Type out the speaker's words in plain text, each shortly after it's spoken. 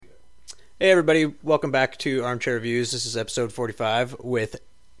Hey everybody, welcome back to Armchair Reviews. This is episode 45 with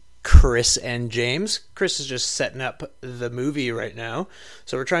Chris and James. Chris is just setting up the movie right now.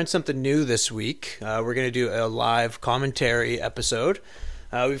 So we're trying something new this week. We're going to do a live commentary episode.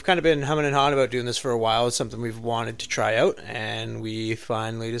 We've kind of been humming and hawing about doing this for a while. It's something we've wanted to try out, and we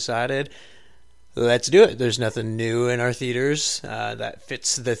finally decided, let's do it. There's nothing new in our theaters that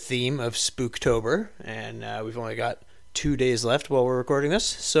fits the theme of Spooktober, and we've only got 2 days left while we're recording this.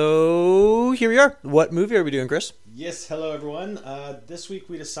 So here we are. What movie are we doing, Chris? Yes, hello everyone. This week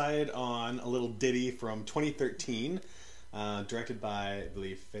we decided on a little ditty from 2013, directed by, I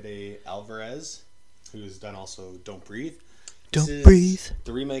believe, Fede Alvarez, who's done also Don't Breathe. Don't Breathe.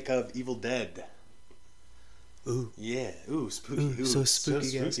 The remake of Evil Dead. Ooh. Yeah. Ooh, spooky. Ooh, so spooky,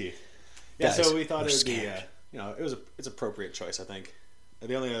 So guys. spooky. Yeah, Guys, so we thought we're it would be, scared. it's appropriate choice, I think.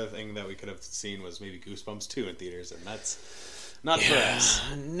 The only other thing that we could have seen was maybe Goosebumps 2 in theaters, and that's not for us.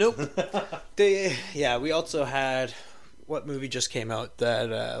 Nope. We also had, what movie just came out that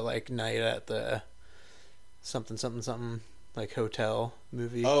night at the something like hotel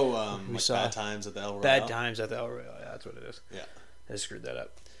movie? We saw Bad Times at the El Royale. Bad Times at the El Royale. Yeah, that's what it is. Yeah. I screwed that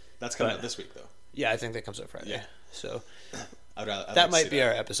up. That's coming out this week, though. Yeah, I think that comes out Friday. Yeah. So I'd that like might to be see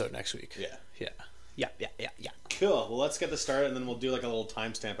our episode next week. Yeah. Yeah. Cool. Well, let's get this started, and then we'll do like a little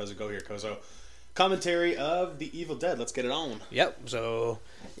timestamp as we go here, Kozo. Commentary of The Evil Dead. Let's get it on. Yep. So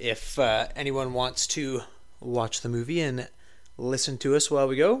if anyone wants to watch the movie and listen to us while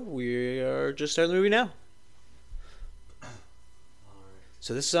we go, we are just starting the movie now.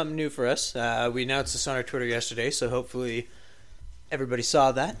 So this is something new for us. We announced this on our Twitter yesterday, so hopefully everybody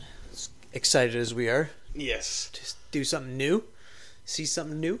saw that. As excited as we are Yes. to do something new, see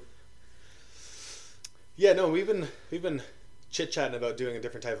something new. Yeah. No, we've been chit chatting about doing a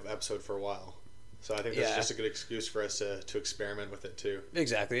different type of episode for a while, so I think this is just a good excuse for us to experiment with it too.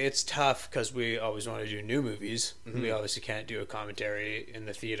 Exactly. It's tough because we always want to do new movies. Mm-hmm. We obviously can't do a commentary in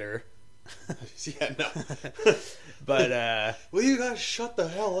the theater. Yeah. No. But Will you guys shut the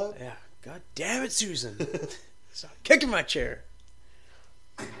hell up? yeah, god damn it, Susan. Stop kicking my chair.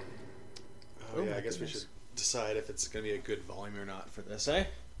 Oh yeah. I guess we should decide if it's gonna be a good volume or not for this, eh?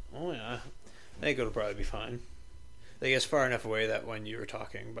 Oh yeah, I think it'll probably be fine. I think it's far enough away that when you were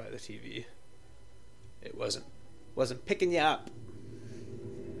talking by the TV, it wasn't picking you up.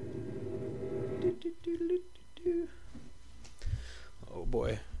 Oh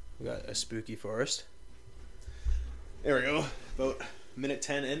boy, we got a spooky forest. There we go. About minute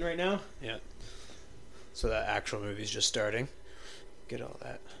 10 in right now. Yeah. So that actual movie's just starting. Get all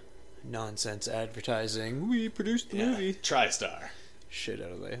that nonsense advertising. We produced the movie. TriStar. Shit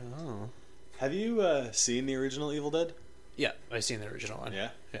out of the way. Oh. Have you seen the original Evil Dead? Yeah, I've seen the original one. Yeah.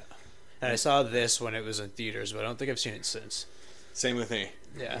 Yeah. And I saw this when it was in theaters, but I don't think I've seen it since. Same with me.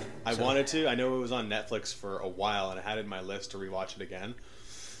 Yeah. I wanted to. I know it was on Netflix for a while, and I had it in my list to rewatch it again.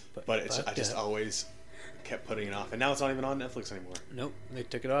 But I just always kept putting it off. And now it's not even on Netflix anymore. Nope, they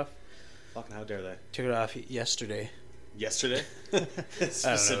took it off. Fucking how dare they? Took it off yesterday. Yesterday?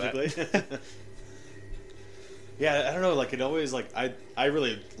 Specifically? Yeah, I don't know. Like, it always, like, I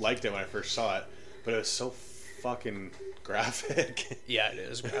really liked it when I first saw it, but it was so fucking graphic. Yeah, it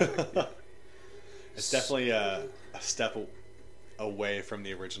is graphic. It's definitely a step away from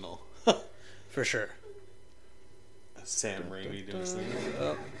the original. For sure. Sam Raimi doing this thing.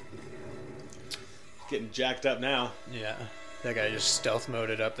 Oh, Getting jacked up now. yeah. That guy just stealth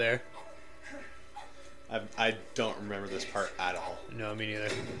moded up there. I don't remember this part at all. No, me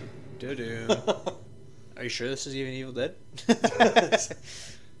neither. Doo-doo. Are you sure this is even Evil Dead?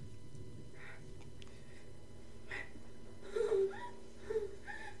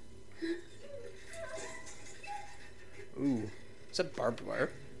 Ooh. Is that barbed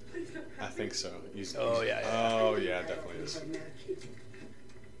wire? I think so. Oh, yeah. Oh, yeah, it definitely is.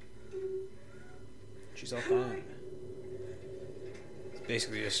 She's all fine. It's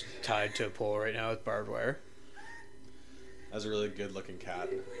basically just tied to a pole right now with barbed wire. That's a really good looking cat.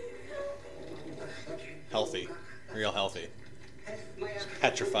 Healthy. Real healthy.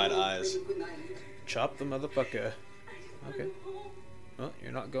 Petrified eyes. Chop the motherfucker. Okay. Well,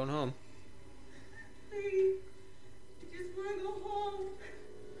 you're not going home.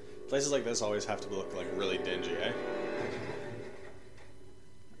 Places like this always have to look like really dingy, eh?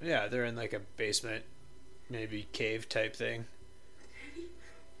 Yeah, they're in like a basement, maybe cave type thing.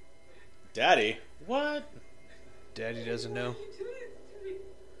 Daddy? What? Daddy doesn't know.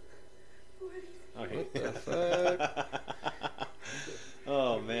 Okay. What the fuck?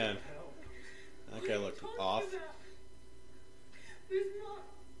 Oh man. That guy looked off.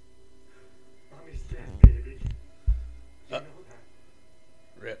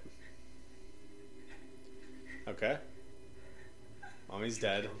 Rip. Okay. Mommy's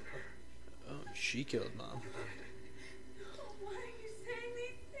dead. Oh, she killed Mom. Why are you saying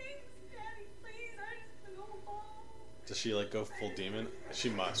these things, Daddy? Please, I just go home. Does she like go full demon? She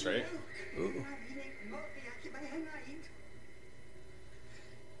must, right? Ooh.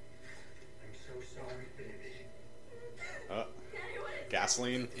 I'm so sorry, baby. Oh, Daddy, what is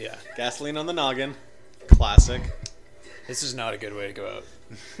gasoline. Yeah. Gasoline on the noggin. Classic. This is not a good way to go out.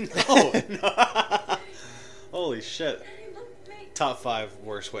 No. No. Holy shit. Daddy, look at me. Top 5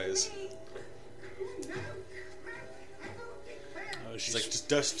 worst ways. Oh, She's like,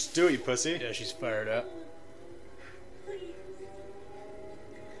 just do it, you pussy. yeah, she's fired up. Please.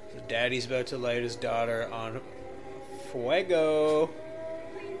 So Daddy's about to light his daughter on fuego.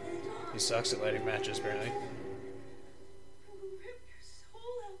 Please stop. He sucks at lighting matches, apparently. Rip your soul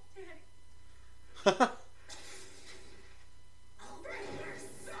out, Daddy. I'll rip your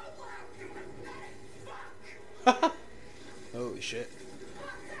soul out, you pathetic fuck. Holy shit.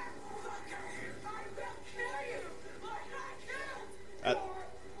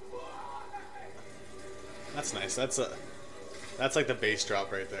 That's nice. That's like the bass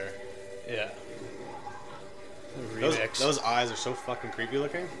drop right there. Yeah. The Those, remix. those eyes are so fucking creepy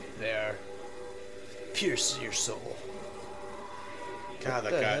looking. They are. Pierce your soul. God,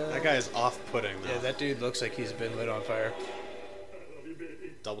 the that hell? guy is off-putting. Though. Yeah, that dude looks like he's been lit on fire.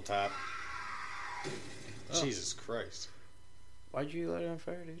 Double tap. Oh. Jesus Christ. Why'd you light it on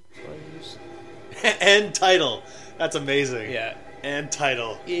fire, dude? Why'd you just... And title. That's amazing. Yeah. And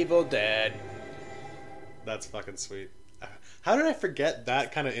title. Evil Dad. That's fucking sweet. How did I forget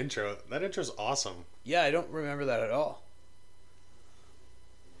that kind of intro? That intro's awesome. Yeah, I don't remember that at all.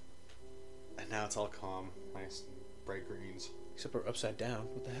 And now it's all calm. Nice bright greens. Except we're upside down.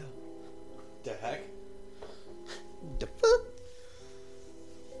 What the hell? The heck? The fuck?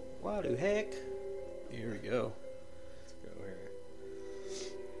 What the heck? Here we go. Let's go here.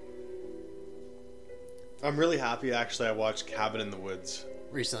 I'm really happy actually I watched Cabin in the Woods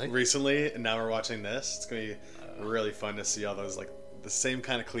Recently? recently, and now we're watching this. It's gonna be really fun to see all those like the same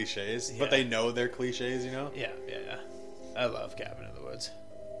kind of cliches, Yeah. but they know they're cliches, you know? Yeah. I love Cabin in the Woods.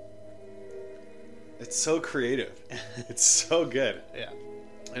 It's so creative. It's so good. Yeah.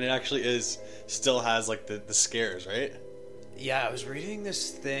 And it actually still has like the scares, right? Yeah, I was reading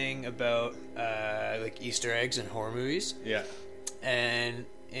this thing about like Easter eggs in horror movies, Yeah. and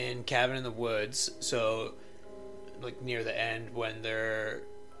in Cabin in the Woods, so like near the end when they're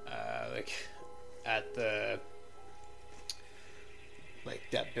like at the like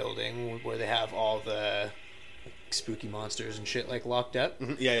that building where they have all the like, spooky monsters and shit like locked up.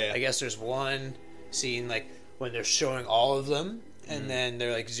 Yeah. I guess there's one scene like when they're showing all of them, and then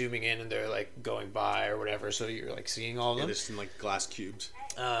they're like zooming in and they're like going by or whatever, so you're like seeing all of Yeah, them. there's some like glass cubes.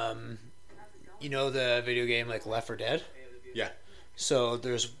 You know the video game like Left 4 Dead? Yeah. So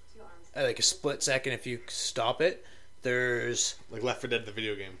there's like a split second if you stop it. There's Like Left 4 Dead, the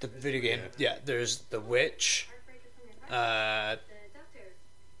video game. the video game. Yeah, there's the witch. I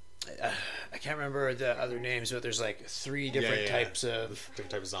can't remember the other names, but there's like 3 different types of different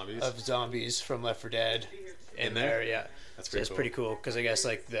type of zombies. zombies from Left 4 Dead in there? there. Yeah, That's so pretty it's cool. pretty cool because I guess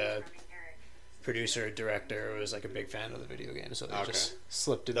like the producer director was like a big fan of the video game, so they Okay. just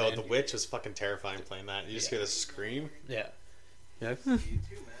slipped it No, in. the witch is fucking terrifying playing that. You just hear the scream. Yeah. Yeah.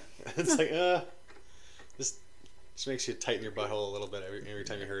 It's like, just makes you tighten your butthole a little bit every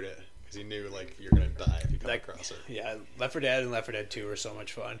time you heard it. Because you knew, like, you're going to die if you come Like, across it. yeah, Left 4 Dead and Left 4 Dead 2 were so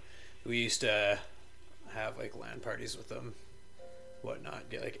much fun. We used to have like LAN parties with them, whatnot.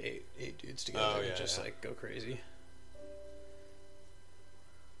 Get like eight dudes together Oh, and yeah, just yeah. like go crazy.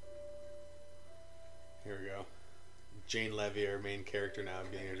 Here we go. Jane Levy, our main character now,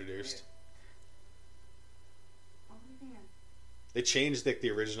 being introduced. They changed like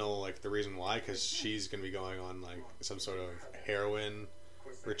the original, like the reason why, because she's gonna be going on like some sort of heroin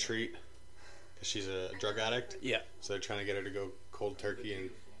retreat, because she's a drug addict. Yeah. So they're trying to get her to go cold turkey and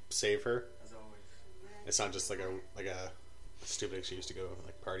save her. As always. It's not just like a stupid excuse to go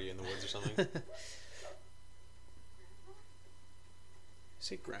like party in the woods or something.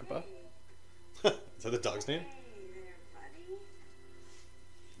 Say Grandpa. Is that the dog's name?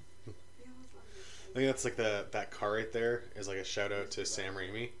 I think that's like that car right there is like a shout out to Sam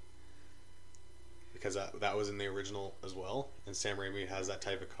Raimi, because that was in the original as well, and Sam Raimi has that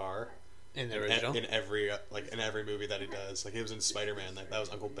type of car In the original. in every in every movie that he does. Like he was in Spider-Man, that was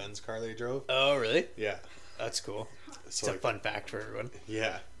Uncle Ben's car that he drove. Oh, really? Yeah, That's cool. so It's a like, fun fact for everyone.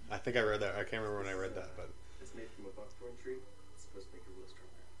 yeah, I think I read that. I can't remember when I read that, but It's made from a buckthorn tree. It's supposed to make it real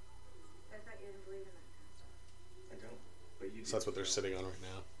stronger. I thought you didn't believe in that kind of stuff. I don't. But you do. so that's what they're sitting on right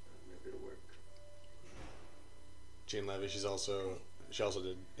now. Maybe it'll work. Jean Levy. She also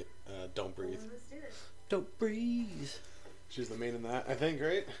did Don't Breathe. Let's do this. Don't breathe. She's the main in that, I think,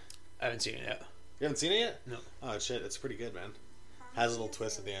 right? I haven't seen it yet. You haven't seen it yet? No. Oh shit, it's pretty good, man. Has a little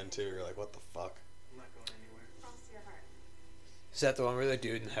twist at the end too. You're like, what the fuck? I'm not going anywhere. Cross your heart. Is that the one where the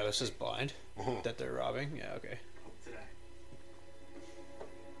dude in the house is blind? Mhm. That they're robbing? Yeah, okay. Hope today.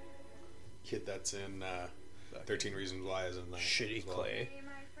 Kid that's in 13 Reasons Why is in that. Shitty as well. Clay. Hey,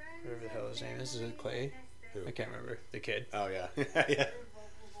 my friends, Whatever the hell his name is it Clay? Who? I can't remember. The kid. Oh yeah, yeah.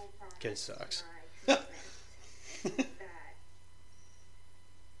 Kid sucks. That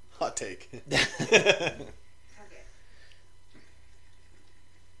Hot take. okay.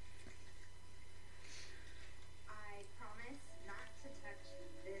 I promise not to touch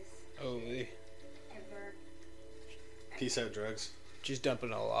this Holy. ever. Peace out, drugs. She's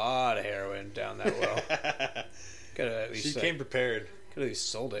dumping a lot of heroin down that well. Could have at least She came prepared. could at least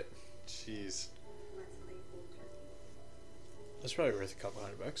sold it. Jeez. Let's lay cold turkey. That's probably worth a couple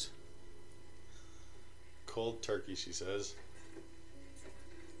 $100. Cold turkey, she says.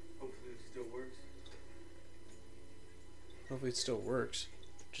 Hopefully it still works. Hopefully it still works.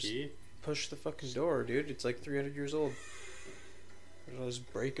 Just Key? push the fucking door, dude. It's like 300 years old. It'll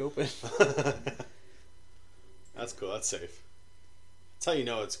just break open. That's cool. That's safe. That's how you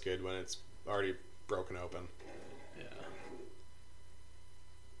know it's good, when it's already broken open. Yeah.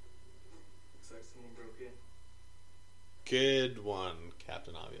 Looks like someone broke in. Good one,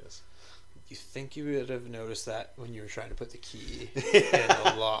 Captain Obvious. You think you would have noticed that when you were trying to put the key in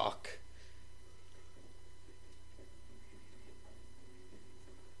the lock?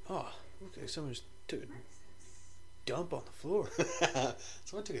 Oh, okay. Someone just took a dump on the floor.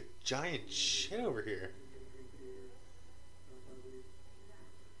 Someone took a giant shit over here.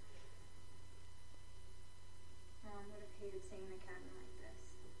 Mom would have hated seeing a cabin like this.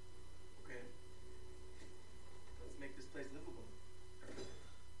 Okay. Let's make this place livable.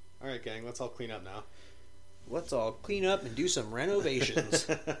 Alright, gang, let's all clean up now. Let's all clean up and do some renovations.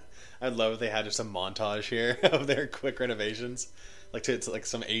 I'd love if they had just a montage here of their quick renovations. Like it's like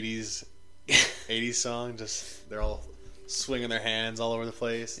some 80s song, just they're all swinging their hands all over the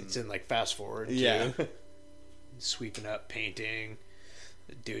place. It's in like fast forward. Too. Yeah. Sweeping up, painting.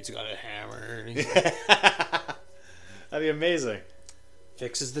 The dude's got a hammer. That'd be amazing.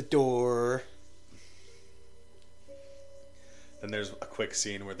 Fixes the door. Then there's a quick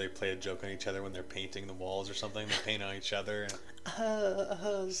scene where they play a joke on each other when they're painting the walls or something. They paint on each other.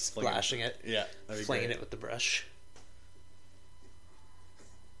 And Splashing it. Yeah, that'd be Flaying great. it with the brush.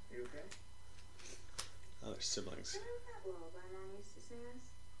 You okay? Oh, they're siblings. What was that lullaby Mom used to sing us?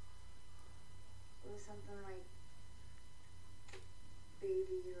 It was something like,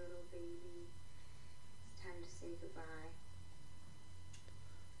 baby, little baby, it's time to say goodbye.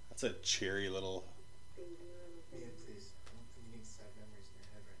 That's a cheery little. Baby, little Yeah, baby. please. I don't think you need sad memories in your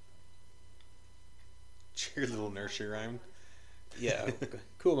head right now. Cheery little nursery rhyme. Yeah.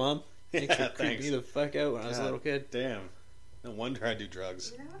 Cool, Mom. Thanks for Yeah, creeping thanks. me the fuck out when I was a God little kid. Damn. No wonder I do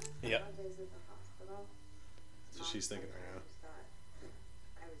drugs. You know what I Yeah. thought days at the hospital? That's what she's thinking right now. I thought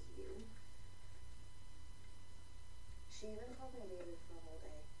I was you. She even called me David for a whole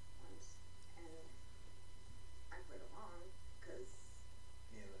day once, and I played along because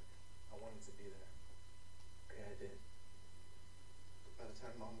Yeah, look, I wanted to be there. Okay, I did. But by the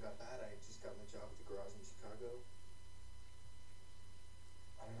time Mom got bad, I just got my job at the garage in Chicago.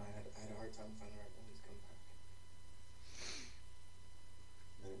 I don't know, I had a hard time finding the right woman to come back.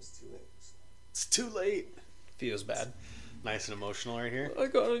 And then it was too late. So. It's too late. Feels bad. Nice and emotional right here. I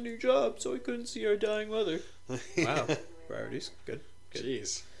got a new job, so I couldn't see our dying mother. Wow. Priorities. Good. Good.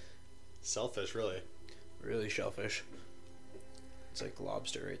 Jeez. Selfish, really. Really shellfish. It's like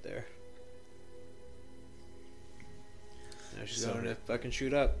lobster right there. Now she's So- going to fucking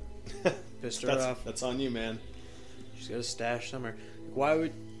shoot up. Pissed her That's, off. that's on you, man. She's got a stash somewhere. Why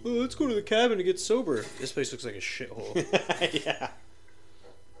would... Oh, let's go to the cabin to get sober. This place looks like a shithole. Yeah.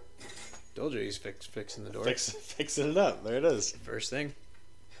 Told you he's fixing the door. Fixing it up. There it is. First thing.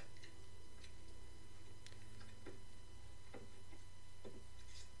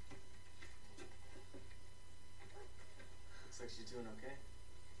 Looks like she's doing okay.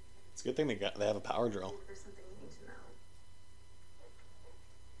 It's a good thing they have a power drill. there's something you need to know.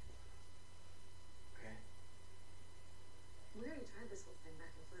 Okay. We already tried this whole thing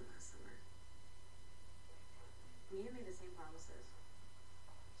back in Flint last summer. Mia made the same promises.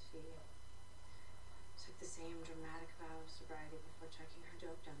 She took the same dramatic vow of sobriety before checking her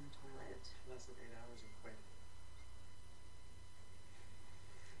dope down the toilet. Less than 8 hours or quick.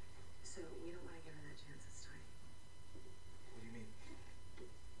 So we don't want to give her that chance this time. What do you mean?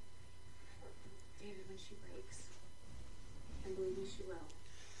 David, when she breaks, she will.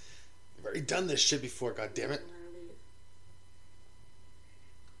 I've already done this shit before, god damn it. Let her leave.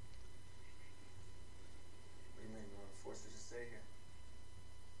 What do you mean? You want to force her to stay here?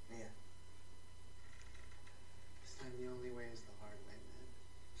 Mia. This time the only way is the hard way, man.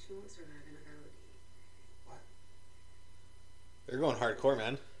 She won't survive another OD. What? They're going hardcore,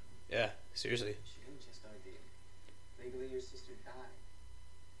 man. Yeah, seriously. She didn't just OD. Legally, your sister died.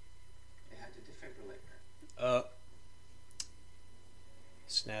 They had to defibrillate her.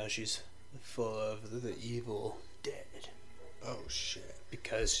 So now she's full of the evil dead Oh shit.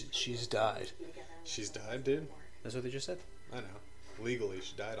 because she's died. She's died, dude? That's what they just said. I know. Legally,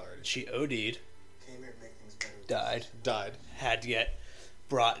 she died already. She OD'd, Came here to make things better. died, Died. had to get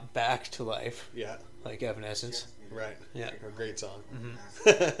brought back to life, Yeah. like Evanescence. Right. Yeah. A great song.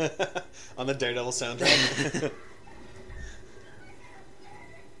 On the Daredevil soundtrack.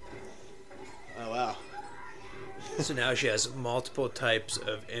 Oh, wow. So now she has multiple types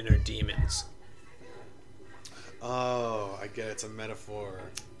of inner demons. Oh, I get it. It's a metaphor.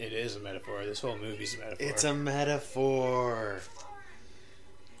 It is a metaphor. This whole movie's a metaphor. It's a metaphor.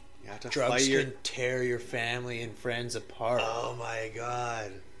 You have to fight Drugs your... can tear your family and friends apart. Oh, my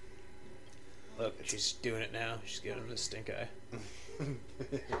God. Look, she's doing it now. She's giving him the stink eye.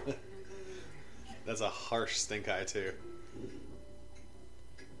 That's a harsh stink eye, too.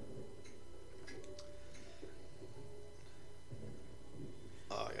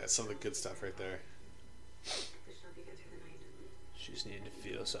 Oh, yeah, some of the good stuff right there. But she'll be good through the night. She just needed to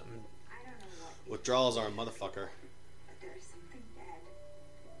feel something. I don't know what. Withdrawals are a motherfucker. But there's something dead.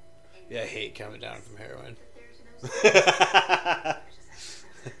 Yeah, I hate coming down from heroin. But there's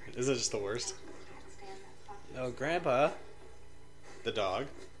no. Isn't it just the worst? Oh, Grandpa. The dog.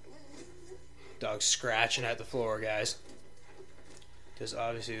 Dog's scratching at the floor, guys. Because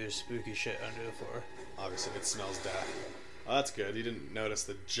obviously there's spooky shit under the floor. Obviously, it smells death. Oh, that's good. You didn't notice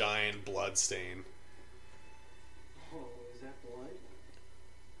the giant blood stain. Oh, is that blood?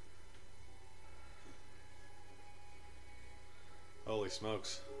 Holy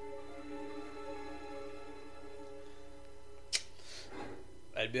smokes.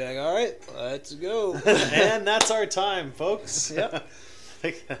 I'd be like, alright, let's go. And that's our time, folks. Yep. I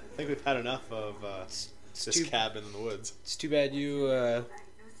think we've had enough of this too- cabin in the woods. It's too bad you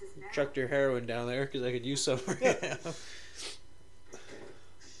trucked your heroin down there, because I could use some right now. Shit,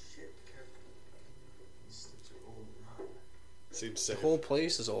 careful. These things are old and rotten. Seems The safe. whole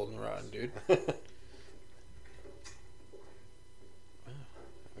place is old and rotten, dude.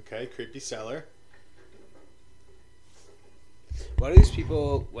 Okay, creepy cellar. Why do these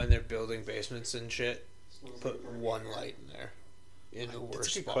people, when they're building basements and shit, Smells put like one light in there? In the That's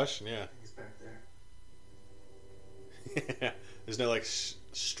worst a good spot. question, yeah. He's back there. There's no like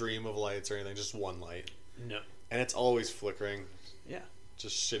stream of lights or anything, just one light. No. And it's always flickering. Yeah.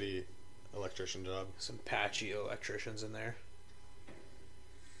 Just shitty electrician job. Some patchy electricians in there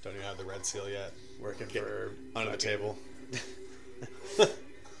Don't even have the red seal yet. working Get for under the fucking- table.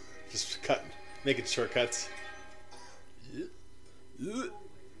 Just making shortcuts. Oh,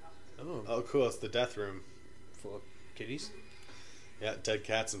 Oh, cool. It's the death room. full of kitties. Yeah, dead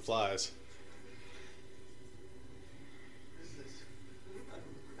cats and flies. What is this?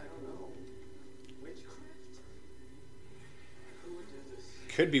 I don't know. Witchcraft? Who would do this?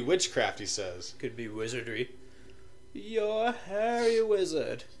 Could be witchcraft, he says. Could be wizardry. You're a hairy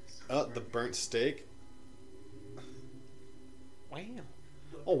wizard. Oh, the burnt steak. Wow.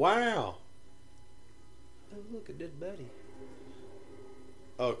 Oh, wow. Oh, look, a dead buddy.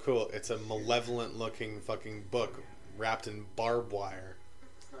 Oh, cool. It's a malevolent looking fucking book wrapped in barbed wire.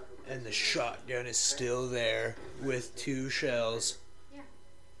 And the shotgun is still there with 2 shells. Yeah.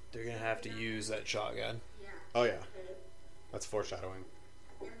 They're gonna have to use that shotgun. Yeah. Oh, yeah. That's foreshadowing.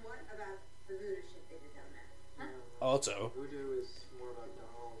 And what about the voodoo shit they did down there? Huh? Also, Voodoo is more about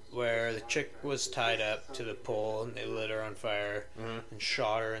dolls. where the chick was tied up to the pole and they lit her on fire and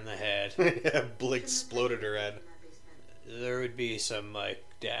shot her in the head, Yeah, Blake exploded her head. In that basement. there would be some like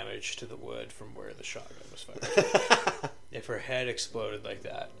damage to the wood from where the shotgun was fired. If her head exploded like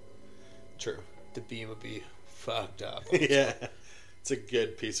that, True. the beam would be fucked up. Yeah. It's a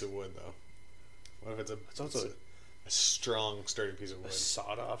good piece of wood, though. What if it's also a strong, sturdy piece of A wood?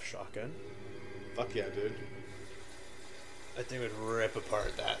 sawed-off shotgun. Fuck yeah, dude. That thing would rip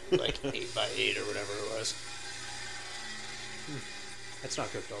apart that like 8x8 or whatever it was. That's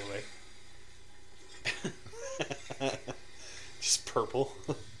not cooked all the way. Just purple.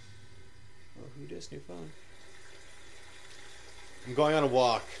 Oh, who does new phone? I'm going on a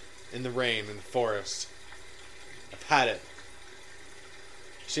walk in the rain in the forest. I've had it.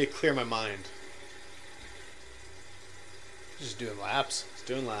 Just need to clear my mind. Just doing laps. It's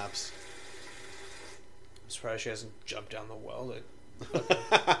doing laps. I'm surprised she hasn't jumped down the well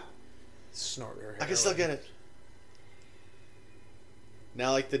to snort her hair. I can still get it.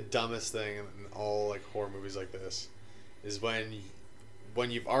 Now, like, the dumbest thing in all, like, horror movies like this is when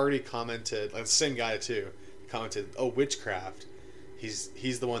you've already commented, like, the same guy, too, commented, oh, witchcraft.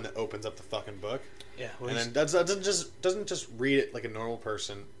 He's the one that opens up the fucking book. Yeah. Well, And then doesn't just read it like a normal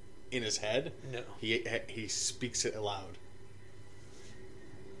person in his head. No. He speaks it aloud.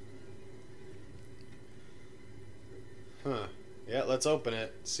 Huh. Yeah, let's open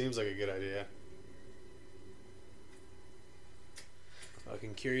it. Seems like a good idea.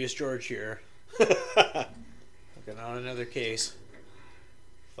 Fucking Curious George here. Fucking on another case.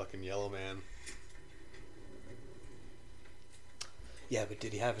 Fucking Yellow Man. Yeah, but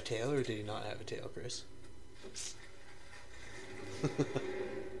did he have a tail or did he not have a tail, Chris?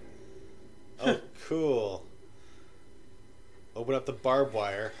 Oh, cool. Open up the barbed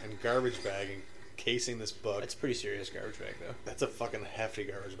wire and garbage bag encasing this book. That's a pretty serious garbage bag, though. That's a fucking hefty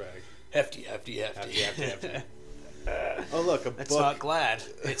garbage bag. Hefty. Hefty. Oh, look, a That's book. not glad.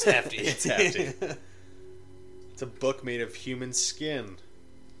 It's hefty. It's hefty. It's a book made of human skin.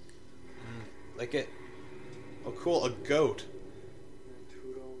 Like it. Oh, cool. A goat.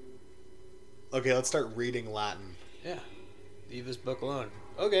 Okay, let's start reading Latin. Yeah. Leave this book alone.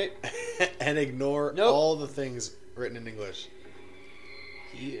 Okay. And ignore Nope. all the things written in English.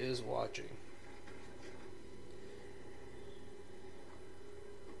 He is watching.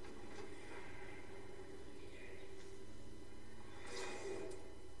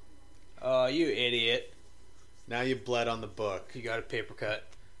 Oh, you idiot. Now you bled on the book. You got a paper cut.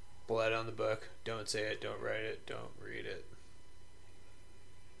 Blood on the book. Don't say it. Don't write it. Don't read it.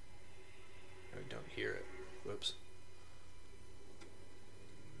 Or don't hear it. Whoops.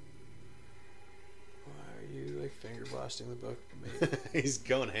 Why are you like finger blasting the book? Mate? He's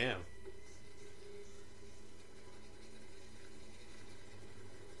going ham.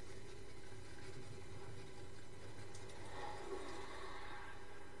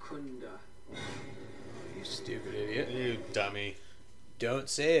 Kunda. You stupid idiot. You dummy. Don't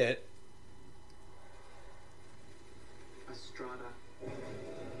say it. Estrada.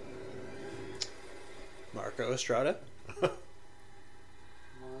 Marco Estrada.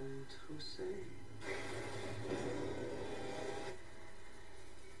 Montuse.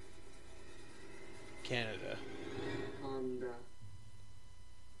 Canada. Honda.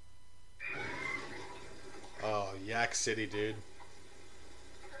 Oh, Yak City, dude.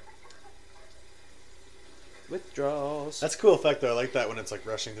 Withdrawals. That's a cool effect, though. I like that when it's like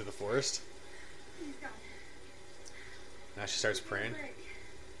rushing through the forest. Now she starts praying.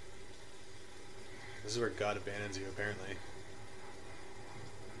 This is where God abandons you, apparently.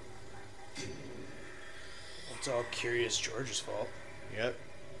 It's all Curious George's fault. Yep.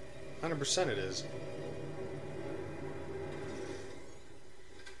 100% it is.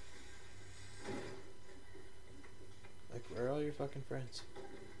 Like, where are all your fucking friends?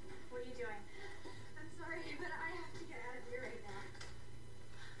 What are you doing? I'm sorry, but I have to get out of here right now.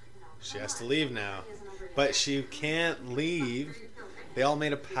 She has to leave now. But she can't leave. They all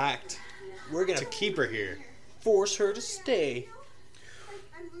made a pact We're gonna to keep her here. force her to stay.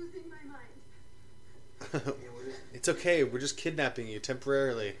 I'm losing my mind. It's okay. We're just kidnapping you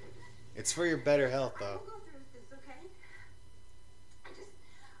temporarily. It's for your better health, We'll though. go through with this, okay?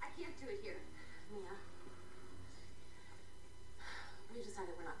 I can't do it here. Mia. We decided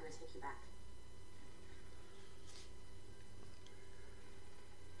we're not going to take you back.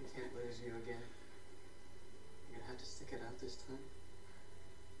 We can't lose you again. You're gonna have to stick it out this time.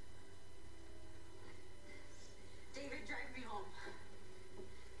 David, drive me home.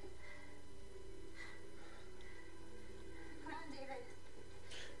 Come on, David.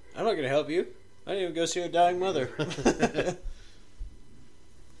 I'm not gonna help you. I didn't even go see a dying mother. You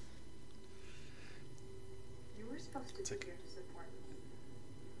were supposed to It's be okay. here to support me.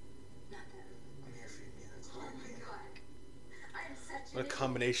 Not them. I'm here for you, Mia. That's Oh all. my god. I'm such What a idiot.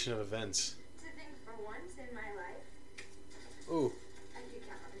 combination of events. To think for once in my life, Ooh. I could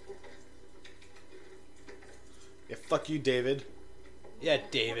count on people. Yeah, fuck you, David. Yeah,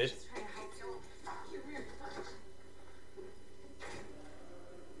 David. Just trying to help you. Fuck you real much.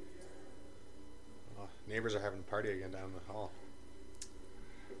 Oh, neighbors are having a party again down the hall.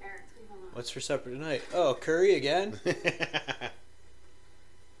 Eric, leave alone. What's for supper tonight? Oh, curry again?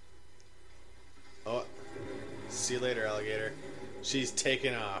 Oh, see you later, alligator. She's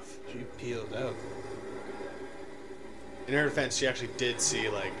taken off. She peeled out. In her defense, she actually did see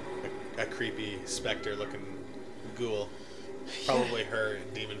like a creepy specter-looking ghoul. Probably her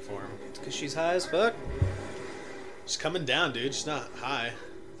in demon form. It's because she's high as fuck. She's coming down, dude. She's not high.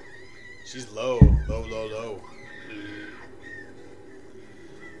 She's low. Low.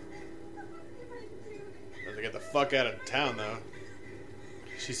 Have to get the fuck out of town, though.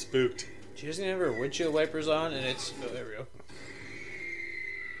 She's spooked. She doesn't have her windshield wipers on, and it's... Oh, there we go.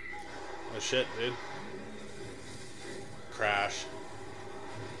 Oh shit, dude. Crash.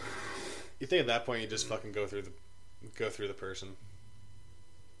 You think at that point you just fucking go through the person.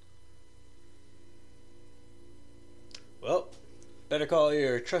 Well, better call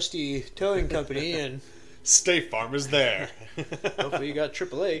your trusty towing company, and State Farm is there. hopefully you got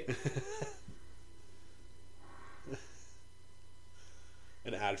AAA.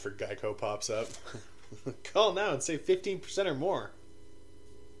 An ad for Geico pops up. Call now and save 15% or more.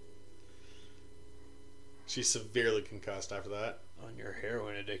 She's severely concussed after that. On your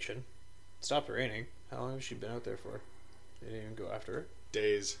heroin addiction. It stopped raining. How long has she been out there for? They didn't even go after her.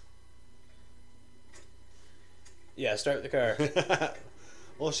 Days. Yeah, start the car.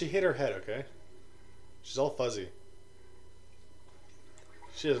 Well, she hit her head, okay? She's all fuzzy.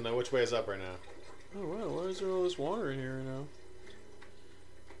 She doesn't know which way is up right now. Oh wow, why is there all this water in here right now?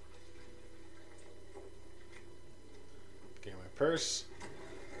 Get my purse.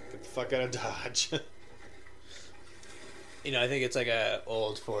 Get the fuck out of Dodge. You know, I think it's like a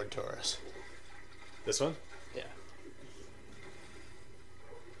old Ford Taurus. This one? Yeah.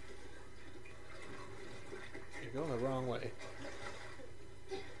 You're going the wrong way.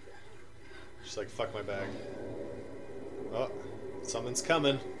 She's like, fuck my bag. Oh, something's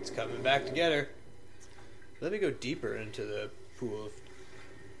coming. It's coming back to get her. Let me go deeper into the pool of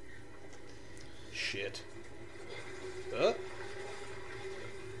shit. Oh.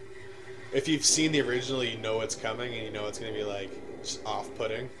 If you've seen the original, you know what's coming, and you know it's going to be like just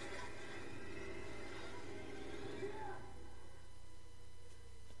off-putting.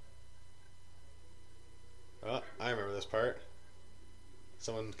 Oh, I remember this part.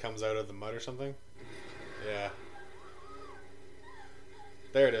 Someone comes out of the mud or something. Yeah.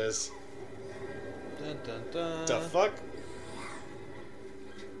 There it is. Dun, dun, dun. The fuck?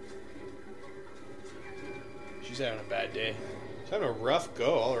 She's having a bad day. She's having a rough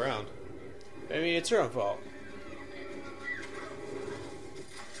go all around. I mean, it's her own fault.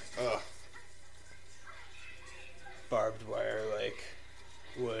 Ugh. Barbed wire, like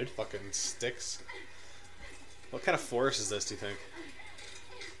wood. Fucking sticks. What kind of forest is this, do you think?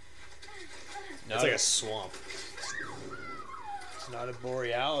 It's like a swamp. It's not a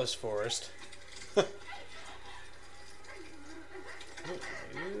borealis forest. What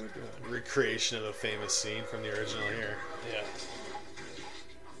are you doing? Recreation of a famous scene from the original here. Yeah.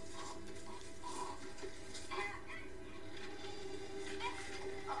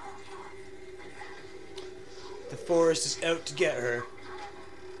 The forest is out to get her.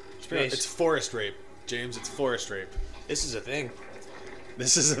 Space. It's forest rape, James. It's forest rape. This is a thing.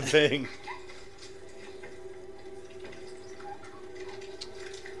 This is a thing.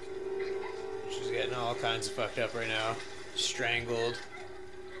 She's getting all kinds of fucked up right now. Strangled.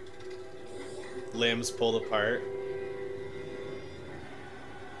 Limbs pulled apart.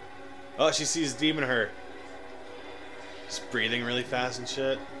 Oh, she sees Demon Her. She's breathing really fast and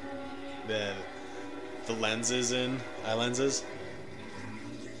shit. The lenses in. Eye lenses.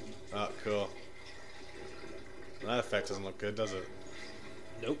 Oh, cool. That effect doesn't look good, does it?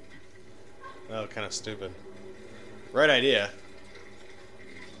 Nope. Oh, kind of stupid. Right idea.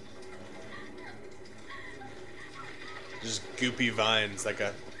 Just goopy vines like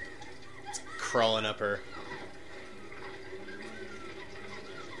a crawling up her.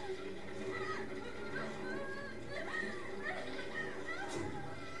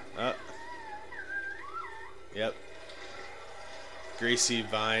 Yep. Greasy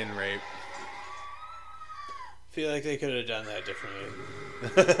vine rape. Feel like they could have done that differently.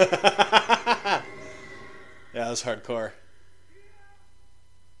 Yeah, that was hardcore.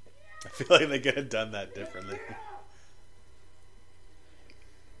 I feel like they could have done that differently.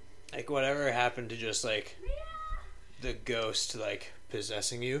 Like whatever happened to just like the ghost like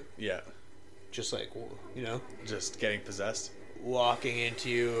possessing you, Yeah. just like you know, Just getting possessed. walking into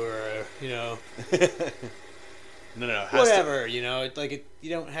you or you know No. It has whatever you know. It's like you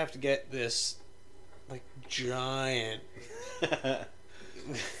don't have to get this like giant to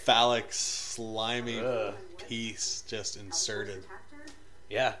phallic, slimy Ugh. piece just inserted.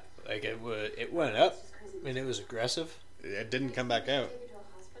 yeah. Like it went up and it was aggressive. It didn't come back out. Take her to a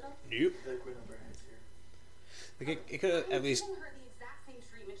hospital? Nope. Like we're number heads here. Like it could have at least Giving her the exact same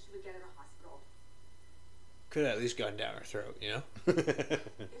treatment she would get in a hospital. gone down her throat, you know. If we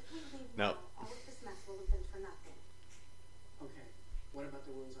leave No. now, all of this mess will have been for nothing. Okay, what about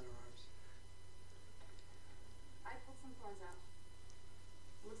the wounds on her arms? I've some thorns out.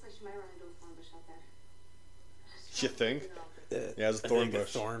 It looks like she might run into a thorn bush out there. You think? Yeah, it was a I thorn think a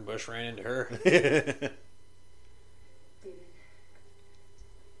bush. thorn bush ran into her. David.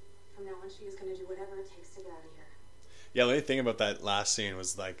 From now on, she is going to do whatever it takes to get out of here. Yeah, the only thing about that last scene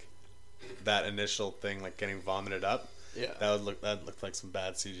was like that initial thing, like getting vomited up. Yeah. That looked like some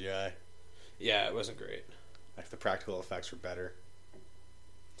bad CGI. Yeah, it wasn't great. Like the practical effects were better.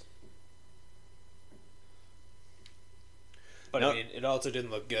 But No. I mean, it also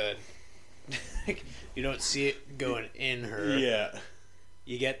didn't look good. You don't see it going in her. Yeah.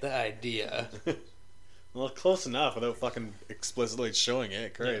 You get the idea. Well, close enough without fucking explicitly showing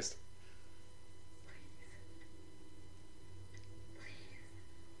it. Christ.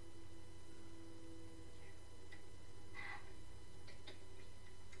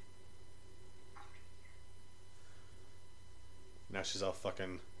 Now she's all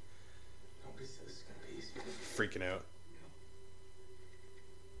fucking Nobody says it's gonna be easy. freaking out.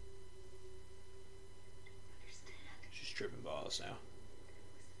 She's tripping balls now.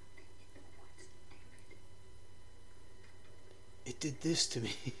 It did this to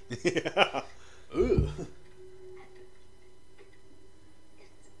me. Yeah. Ooh.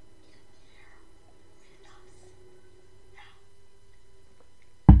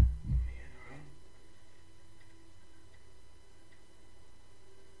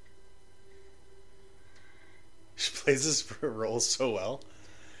 She plays this role so well.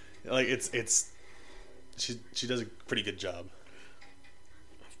 Like it's she does a pretty good job.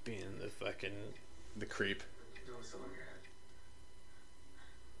 Being the fucking... The creep. You know it's all in your head.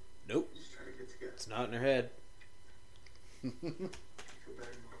 Nope. Just try to get together. It's not in her head. Feel better, Mom.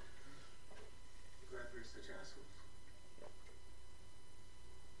 Glad we were such assholes.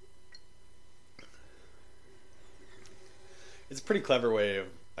 It's a pretty clever way of,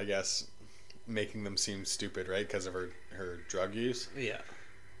 I guess, making them seem stupid, right? Because of her drug use. Yeah.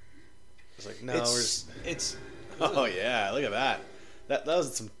 It's like, no, It's... oh yeah, look at that. That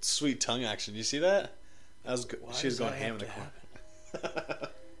was some sweet tongue action. You see that? That was good. Why She was does going that ham in the have to corner.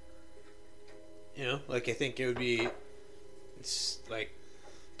 You know, like, I think it would be... It's like,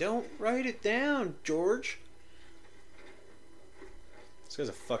 don't write it down, George. This guy's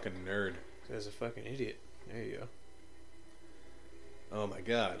a fucking nerd. This guy's a fucking idiot. There you go. Oh my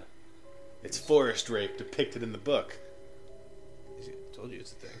god. It's forest rape depicted in the book. I told you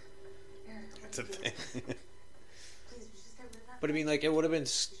it's a thing. It's a thing. Please, would you stay with that? But I mean, like, it would have been... You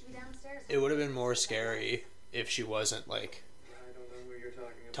should be downstairs. It would have been more scary if she wasn't, like, I don't know who you're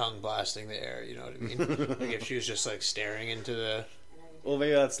talking about. tongue blasting the air, you know what I mean? Like, if she was just, like, staring into the... Well,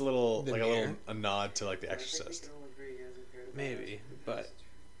 maybe that's a little, The like mirror. a nod to like The I think we Exorcist. can all agree he hasn't cared about Maybe, us but...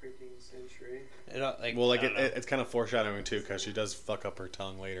 for the freaking century. It, like, Well, like I don't know. it's kind of foreshadowing too, because she does fuck up her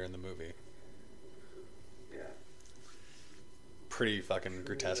tongue later in the movie, Yeah. pretty fucking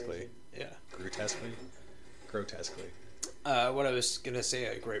grotesquely. Yeah. Grotesquely. What I was gonna say,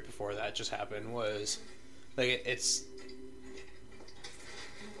 like, right before that just happened was, like, it's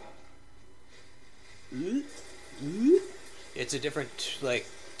a different, like,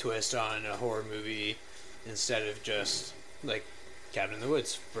 twist on a horror movie instead of just, like, Cabin in the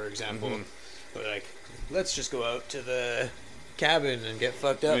Woods, for example. Mhm. But, like, let's just go out to the cabin and get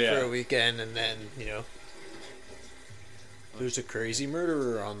fucked up Yeah. for a weekend, and then, you know, there's a crazy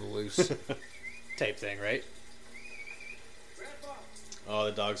murderer on the loose type thing, right? Oh,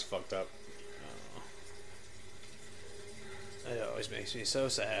 the dog's fucked up. It always makes me so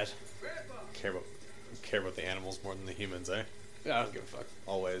sad. Care about the animals more than the humans, eh? I don't give a fuck.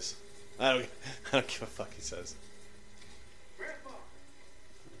 Always. I don't give a fuck. He says. Grandpa! Come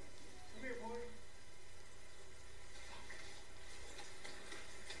here, boy.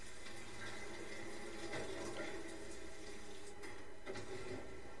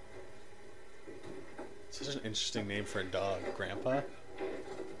 Such an interesting name for a dog, Grandpa.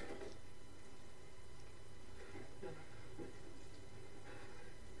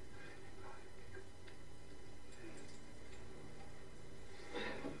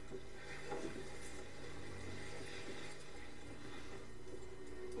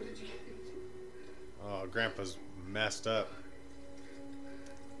 What did you get? Oh, Grandpa's messed up.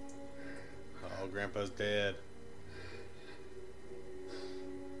 Oh, Grandpa's dead.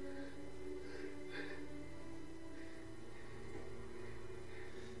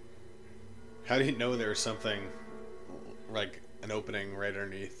 How do you know there was something like an opening right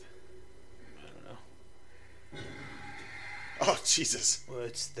underneath? I don't know. Oh, Jesus. Well,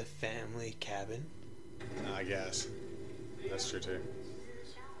 it's the family cabin. I guess. That's true, too.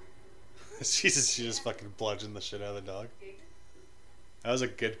 Jesus, she just fucking bludgeoned the shit out of the dog. That was a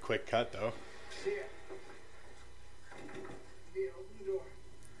good quick cut, though. See ya.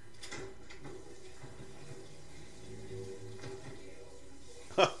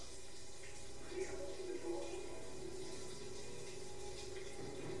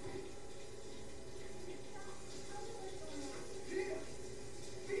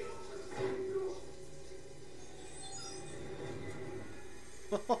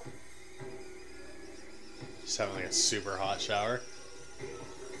 having like a super hot shower.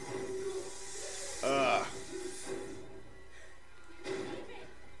 Ugh.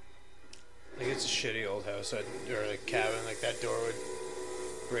 Like it's a shitty old house or a cabin. Like that door would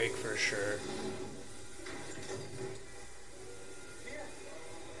break for sure.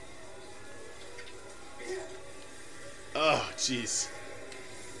 Oh, jeez.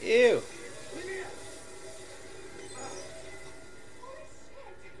 Ew.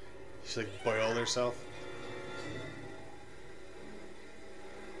 She like boiled herself.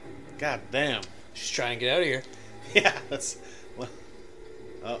 God damn. She's trying to get out of here. Yeah, that's. Well,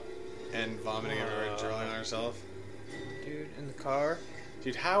 oh, and vomiting everywhere, drooling on herself. Dude, in the car.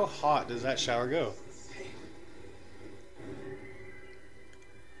 Dude, how hot does that shower go?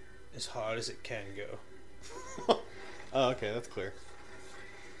 As hot as it can go. Oh, okay, that's clear.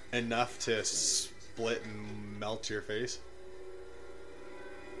 Enough to split and melt your face.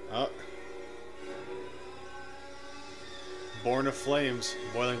 Oh. Born of flames,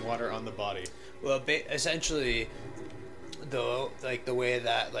 boiling water on the body. Well, essentially, the way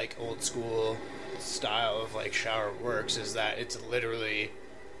that like old school style of like shower works is that it's literally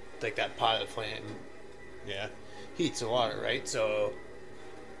like that pilot flame Yeah. heats the water, right? So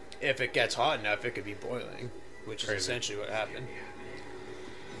if it gets hot enough, it could be boiling, which Crazy. is essentially what happened.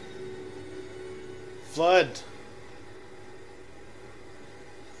 Flood.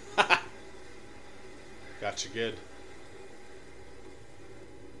 Got you good.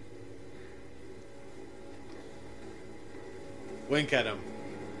 Wink at him.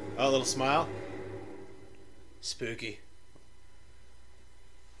 Oh, a little smile. Spooky.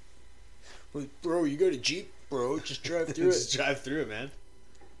 Well, bro, you got a Jeep, bro. Just drive through Just it. drive through it, man.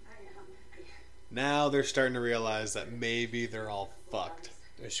 Now they're starting to realize that maybe they're all fucked.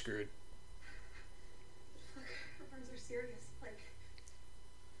 They're screwed. Look, her burns are serious. Like,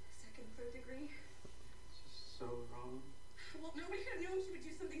 second, third degree. She's so wrong. Well, nobody could have known she would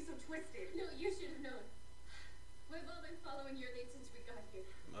do something so twisted. No, you should have known. We've all been following your lead since we got here.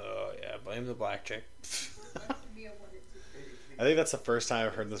 Oh yeah, blame the black chick. Mia wanted to. I think that's the first time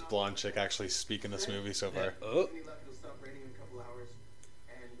I've heard this blonde chick actually speak in this movie so far. Oh, When he left, it'll stop raining in a couple hours,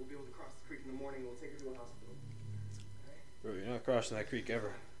 and we'll be able to cross the creek in the morning. We'll take her to a hospital. bro, you're not crossing that creek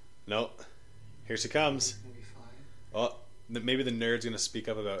ever. Nope. Here she comes. It's gonna be fine. Oh, maybe the nerd's gonna speak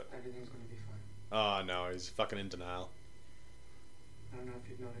up about. Everything's gonna be fine. Oh no, he's fucking in denial. I don't know if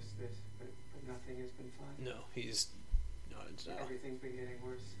you've noticed this, but nothing has been fine. No, he's not in denial. Everything's been getting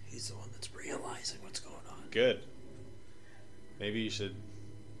worse. He's the one that's realizing what's going on. Good. Maybe you should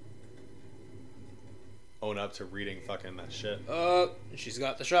own up to reading fucking that shit. Oh, she's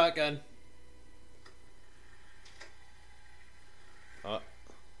got the shotgun.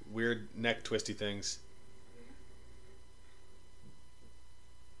 Weird neck twisty things.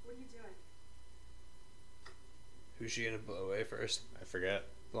 What are you doing? Who's she gonna blow away first? I forget.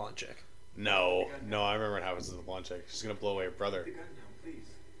 Blonde chick. No, I remember what happens to the blonde chick. She's gonna blow away her brother. The gun now, please.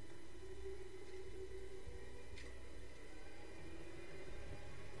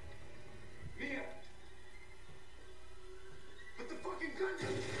 Mia! Put the fucking gun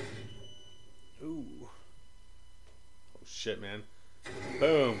down! Ooh. Oh shit, man.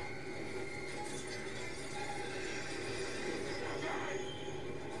 Boom.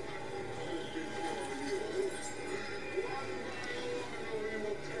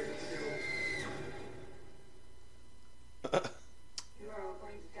 You are all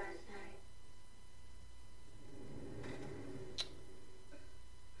going to die tonight.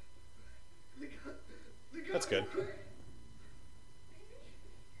 That's good.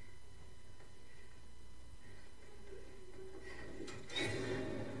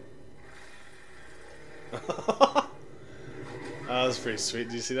 Oh, that was pretty sweet.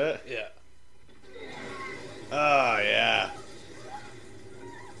 Did you see that? Yeah. Oh, yeah.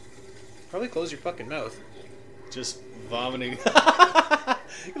 Probably close your fucking mouth. Just vomiting. Get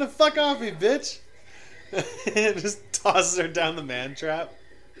the fuck off me, bitch. Just tosses her down the man trap.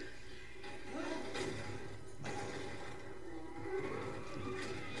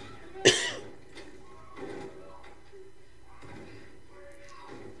 At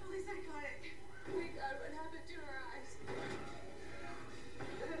least I got it. Oh my God, what happened to her eyes?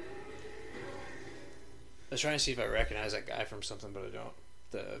 I was trying to see if I recognize that guy from something, but I don't.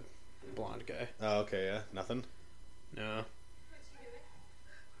 The blonde guy. Oh, okay, yeah. Nothing. No. What's she doing?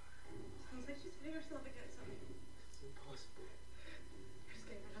 Sounds like she's putting herself against something. It's impossible. Just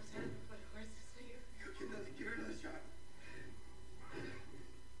getting enough time to put a horse to sleep. Give her another shot. I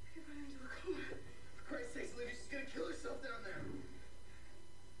could run into a coma. For Christ's sakes, Olivia, she's gonna kill herself down there.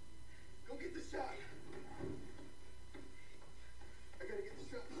 Go get the shot. I gotta get the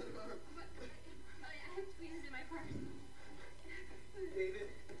shot. Let him out. I have tweezers in my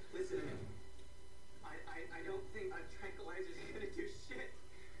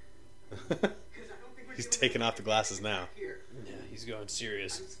taking off the glasses now. Here. Yeah, he's going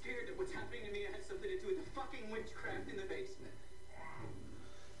serious. I'm scared that what's happening to me has something to do with the fucking witchcraft in the basement.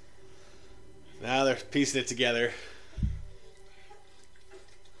 Now they're piecing it together.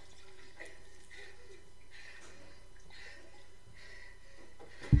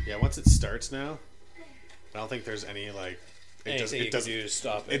 Yeah, once it starts now, I don't think there's any like. Anything you can do to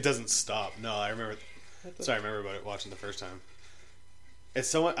stop it. It doesn't stop. No, I remember. Sorry, I remember about it watching the first time. It's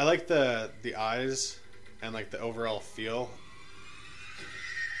so. I like the eyes and like the overall feel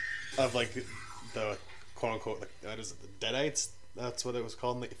of like the quote unquote like, what is it, the Deadites? That's what it was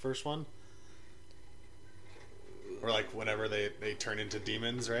called in the first one. Or like whenever they turn into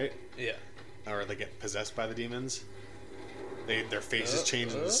demons, right? Yeah. Or they get possessed by the demons. Their faces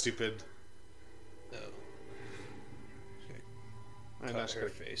change into stupid. No. I'm Cut not sure. her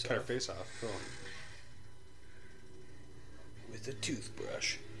face Cut her off. face off. Cool. With a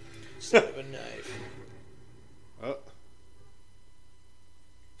toothbrush instead of a knife. Oh.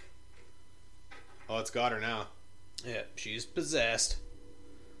 Oh, it's got her now. Yeah, she's possessed.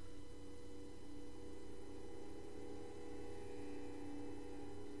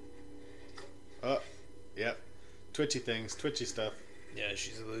 Oh, yep. Twitchy things, twitchy stuff. Yeah,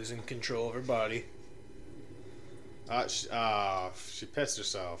 she's losing control of her body. She pissed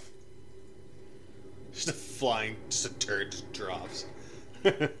herself. Just a flying, just a turd just drops.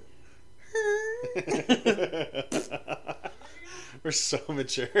 We're so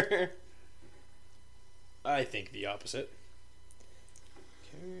mature. I think the opposite.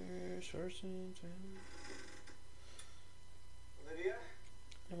 Olivia?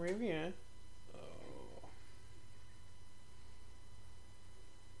 Olivia. Oh.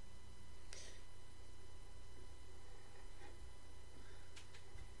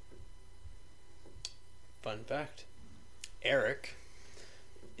 Fun fact. Eric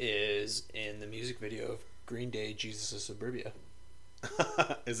is in the music video of Green Day, Jesus of Suburbia.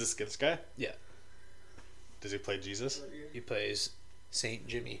 Is this guy? Yeah. Does he play Jesus? He plays Saint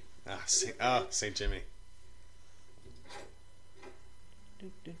Jimmy. Saint Jimmy.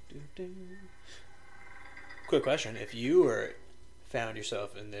 Quick question. If you were found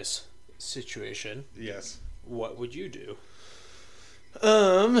yourself in this situation, Yes. what would you do?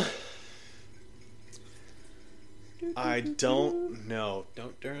 I don't know.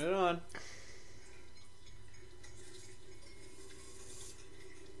 Don't turn it on.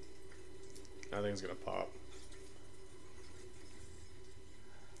 I think it's gonna pop.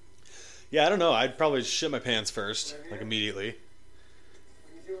 Yeah, I don't know. I'd probably shit my pants first, like immediately.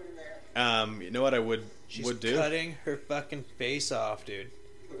 What are you doing in there? You know what I would She's do? cutting her fucking face off, dude.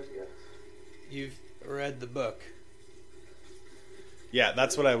 Olivia. You've read the book. Yeah,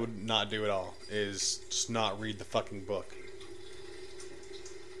 that's what I would not do at all. Is just not read the fucking book.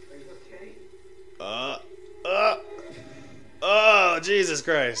 Are you okay? Oh, Jesus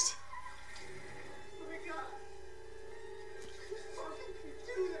Christ! Oh my god! Fuck,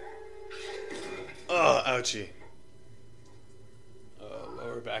 you do that? Oh, ouchie.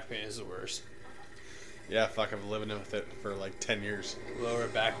 Lower back pain is the worst. Yeah, fuck. I've been living with it for like 10 years. Lower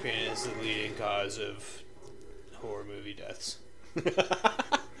back pain is the leading cause of horror movie deaths.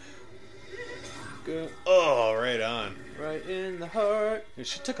 Go Oh, right on. right in the heart. Dude,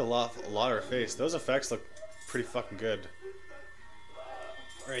 she took a lot of her face. Those effects look pretty fucking good.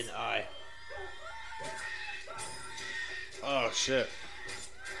 Right in the eye. Oh shit.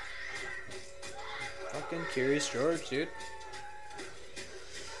 Fucking Curious George, dude.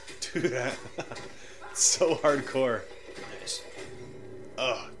 Dude, that so hardcore. Nice.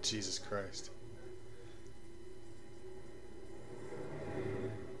 Oh, Jesus Christ.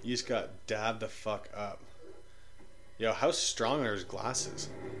 You just got dabbed the fuck up. Yo, how strong are his glasses?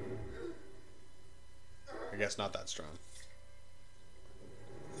 I guess not that strong.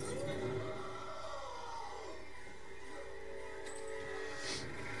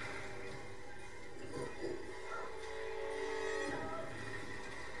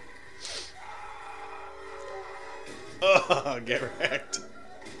 Oh, get wrecked.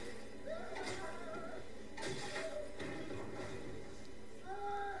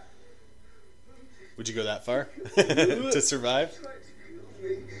 Would you go that far to survive?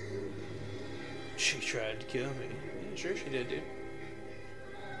 She tried to kill me. Yeah, sure she did, dude.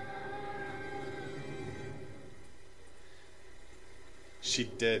 She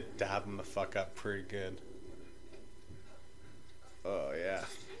did dab him the fuck up pretty good. Oh yeah,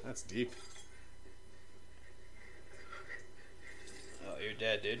 that's deep. Oh, you're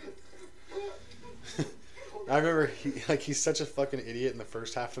dead, dude. I remember he's such a fucking idiot in the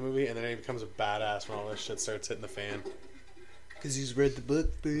first half of the movie, and then he becomes a badass when all this shit starts hitting the fan. Because he's read the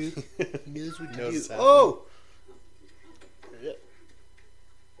book, boo. He knows what to Knows do. it's happening. Oh!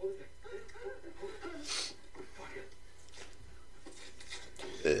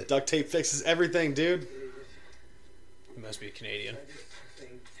 Duct tape fixes everything, dude. He must be Canadian.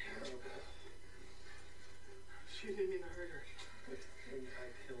 Something terrible. She didn't mean to hurt her. The thing I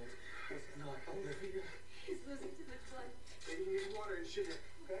killed was not Olivia. He's losing too much blood. Maybe you need water and sugar,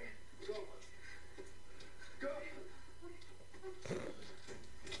 okay? Go. Go.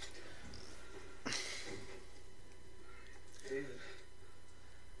 David,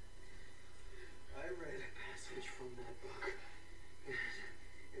 I read a passage from that book, and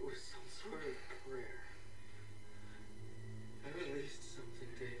it was some sort of prayer. I released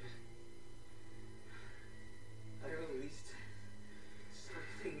something, David. I released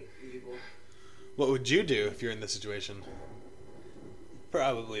something evil. What would you do if you're in this situation?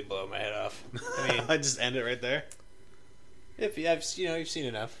 Probably blow my head off. I mean, I just end it right there. if you have, you've seen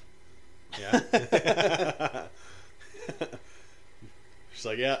enough. Yeah. She's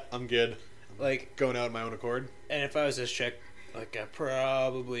like, yeah, I'm good. Like, Going out on my own accord. and if I was this chick, like, I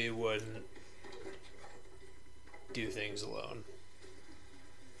probably wouldn't do things alone.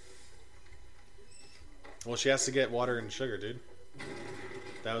 Well, she has to get water and sugar, dude.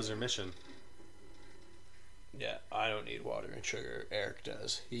 That was her mission. Yeah, I don't need water and sugar. Eric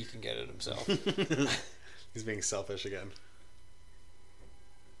does. He can get it himself. He's being selfish again.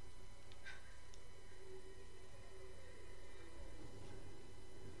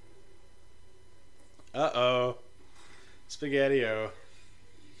 Uh-oh. Spaghetti-o.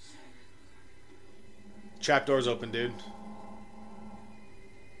 Trapdoor's open, dude.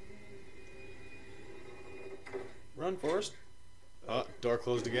 Run, Forrest. Oh, door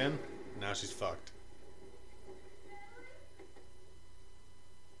closed again. Now she's fucked.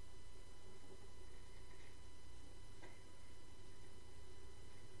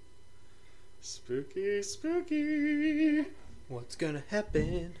 Spooky, spooky. What's gonna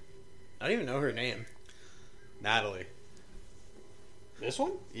happen? I don't even know her name. Natalie. This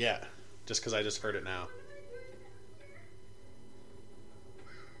one? Yeah, just because I just heard it now.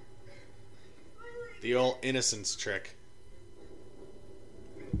 The old innocence trick.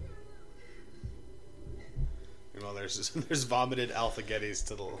 Well, there's vomited alphagettis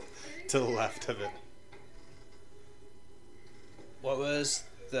to the left of it. What was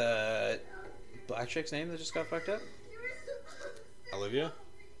the black chick's name that just got fucked up? Olivia,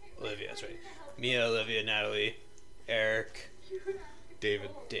 Olivia, that's right. Mia, Olivia, Natalie, Eric,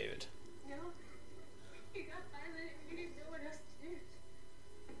 David. David. No. You got violent and you didn't know what else to do.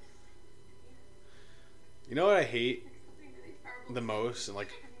 You know what I hate Something really terrible. the most, and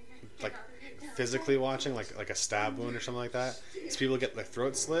like physically watching, like a stab wound or something like that, is people get their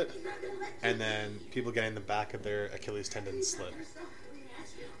throat slit, and then people getting the back of their Achilles tendon slit.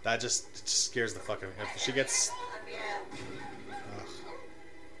 That just scares the fuck out of me. If she gets, ugh.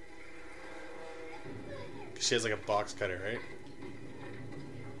 She has like a box cutter, right?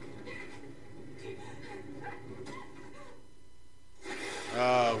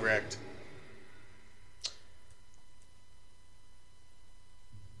 Oh, wrecked.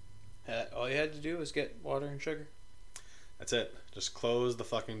 All you had to do was get water and sugar. That's it. Just close the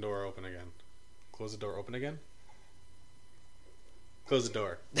fucking door open again. Close the door open again? Close the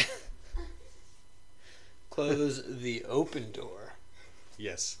door. Close the open door.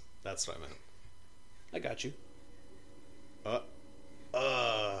 Yes, that's what I meant. I got you.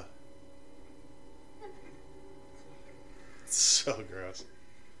 It's so gross.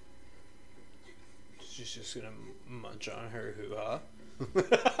 She's just gonna munch on her hoo-ha.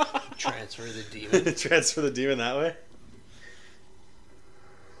 Transfer the demon. Transfer the demon that way?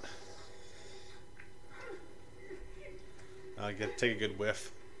 Take a good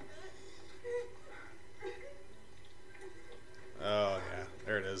whiff. Oh, yeah.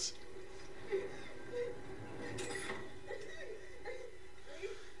 There it is.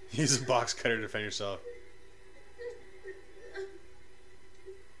 Use a box cutter to defend yourself.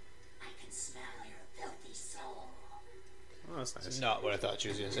 I can smell your filthy soul. Oh, that's nice. Not what I thought she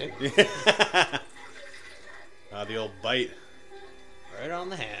was gonna say. The old bite. Right on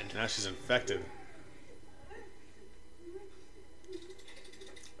the hand. Now she's infected.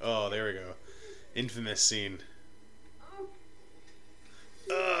 Oh, there we go. Infamous scene.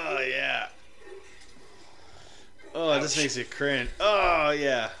 Oh, yeah. Oh, this makes you cringe. Oh,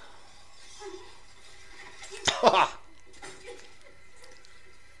 yeah.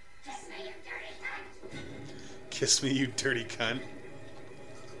 Kiss me, you dirty cunt.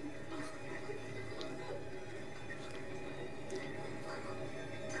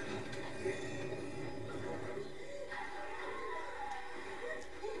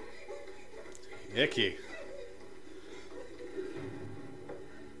 Icky.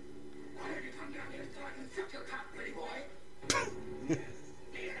 Why don't you come down here so I can suck your cock, pretty boy? You're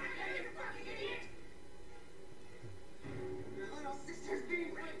not gonna get fucking idiot! Your little sister's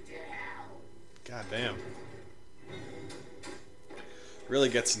being raped to hell! God damn. Really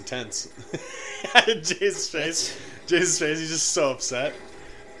gets intense. Jason's face. Jason's face, he's just so upset.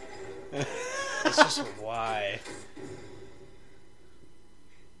 It's just why.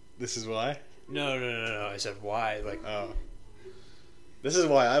 This is why? No. I said why. Like, Oh. This is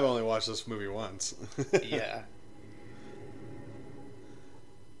why I've only watched this movie once. yeah.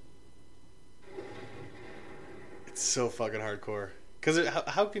 It's so fucking hardcore. Because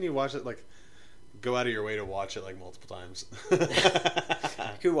how can you watch it, like, go out of your way to watch it, like, multiple times?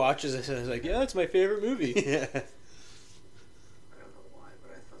 Who watches this and is like, yeah, it's my favorite movie. Yeah. I don't know why,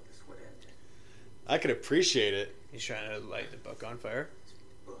 but I thought this would end. I could appreciate it. He's trying to light the book on fire. This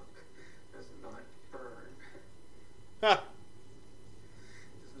book does not burn. Ha!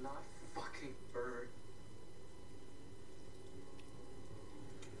 Does not fucking burn.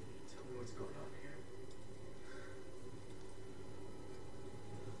 Tell me what's going on here.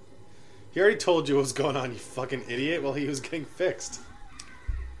 He already told you what was going on, you fucking idiot, while he was getting fixed.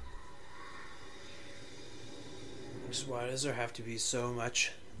 Just why does there have to be so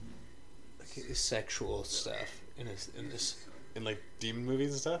much like, sexual stuff in this? In, like, demon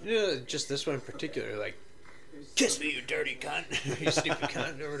movies and stuff? Yeah, just this one in particular. Like, kiss me, you dirty cunt, you stupid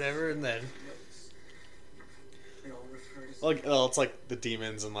cunt, or whatever, and then They all refer to Like, well, it's like the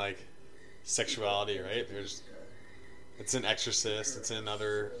demons and, like, sexuality, right? There's... It's in Exorcist, it's in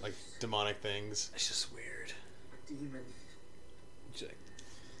other, like, demonic things. it's just weird. a demon. It's like, It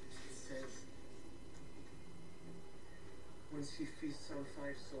says, when she feasts on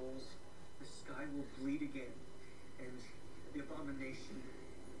 5 souls, the sky will bleed again, and the abomination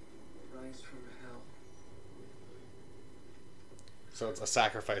will rise from hell. So it's a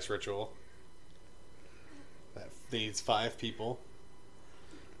sacrifice ritual that needs 5 people.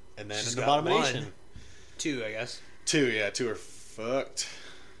 And then She's an got abomination. one. 2, I guess. 2, yeah, 2 are fucked.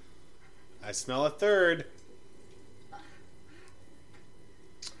 I smell a third.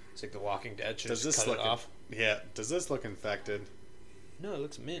 It's like The Walking Dead. Should Does just this cut look it off? Yeah, does this look infected? No, it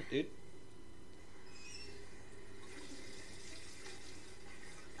looks mint, dude.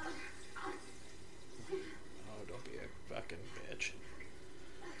 Oh, don't be a fucking bitch.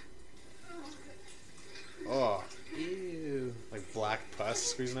 Oh, Ew. like black pus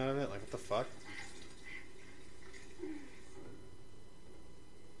squeezing out of it? Like, what the fuck?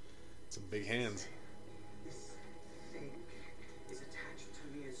 Some big hands. This thing is attached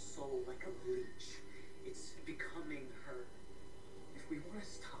to Mia's soul like a leech. It's becoming her. If we want to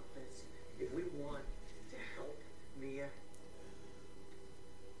stop this, if we want to help Mia,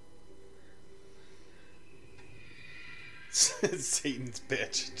 Satan's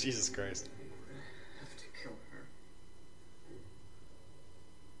bitch. Jesus Christ. we're gonna have to kill her.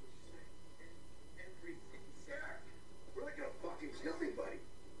 Everything, sir. We're not gonna fucking kill anybody.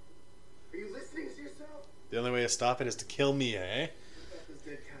 Are you listening to yourself? The only way to stop it is to kill Mia, eh? What about those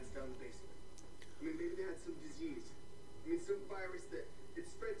dead cats down the basement? I mean, maybe they had some disease. I mean, some virus that it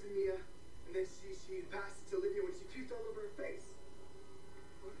spread to Mia, and then she passed it to Olivia when she puked all over her face.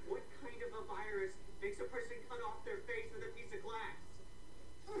 What kind of a virus makes a person cut off their face with a piece of glass?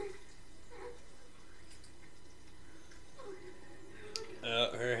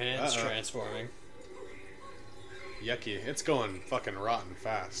 Her hand's Uh-oh. transforming. Yucky. It's going fucking rotten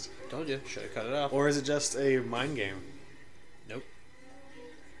fast. Told you. Should have cut it off. Or is it just a mind game? Nope.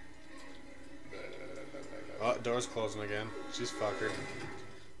 Oh, door's closing again. She's fucker.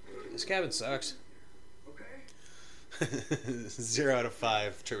 This cabin sucks. Okay? 0 out of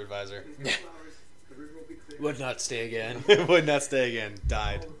 5, TripAdvisor. There's no flowers. The river will be clear. Would not stay again. Would not stay again.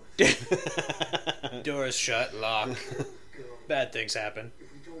 Died. Doors shut, lock. Go. Bad things happen.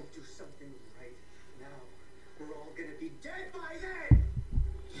 If we don't do something right now, we're all gonna be dead by then!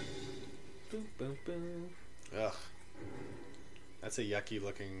 Boom, boom, boom. Ugh. That's a yucky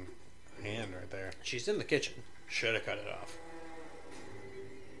looking hand right there. She's in the kitchen. Should have cut it off.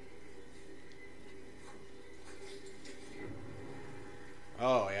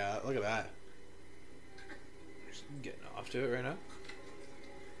 Oh, yeah. Look at that. Just getting off to it right now.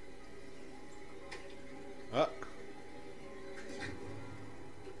 Oh.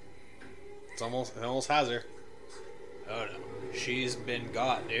 It almost has her. Oh no. She's been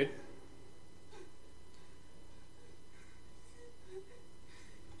got, dude.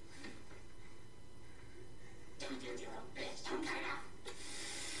 Don't you little bitch, don't cut it off.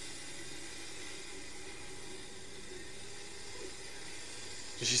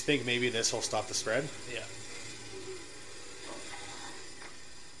 Does she think maybe this will stop the spread? Yeah.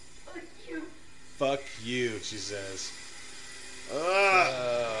 Fuck you. Fuck you, she says.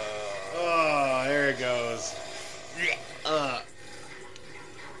 Oh, there it goes.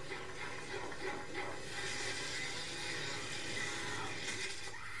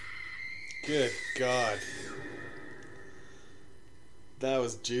 Good God. That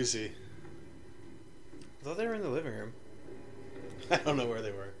was juicy. I thought they were in the living room. I don't know where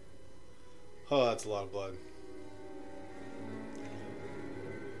they were. Oh, that's a lot of blood.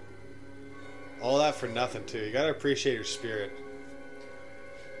 All that for nothing, too. You gotta appreciate her spirit.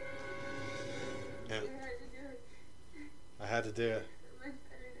 Yeah, You had to do it. I had to do it. I'm much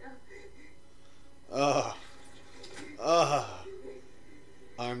better now. Ugh. Ugh.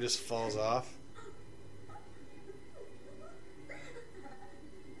 Arm just falls off.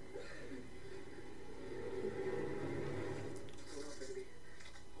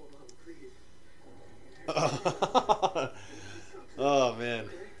 Hold on, baby. Oh, man.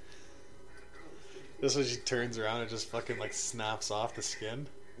 This when she turns around and just fucking like snaps off the skin.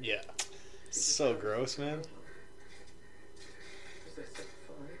 Yeah. So gross, man. Is that set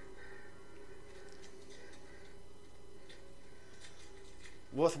fire?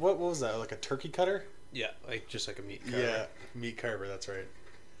 What was that? Like a turkey cutter? Yeah, like just like a meat carver. Yeah, meat carver. That's right.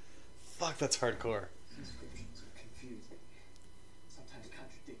 Fuck, that's hardcore. Inscriptions are confusing, sometimes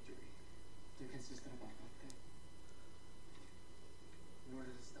contradictory. They're consistent about one thing. In order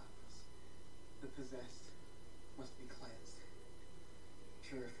to stop us, the possessed must be cleansed,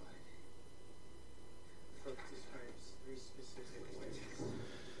 purified. The book describes 3 specific ways.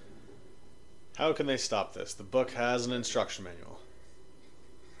 How can they stop this? The book has an instruction manual.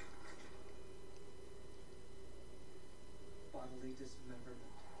 Bodily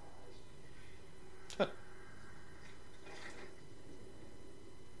dismemberment.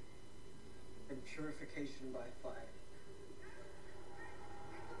 And purification by fire.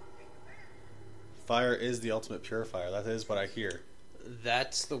 Fire is the ultimate purifier. That is what I hear.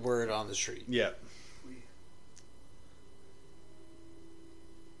 That's the word on the street. Yeah. We...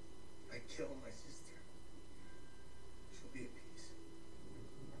 I killed my sister. She'll be at peace.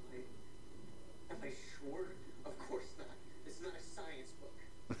 Am I sure? Of course not. It's not a science book.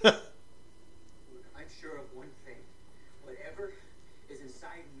 Look, I'm sure of one thing. Whatever is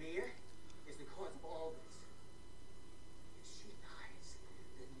inside Mia is the cause of all this. If she dies,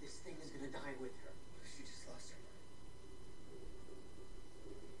 then this thing is gonna die with her. She just lost her mind.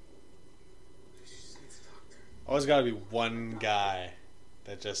 She just needs a doctor. Always got to be one guy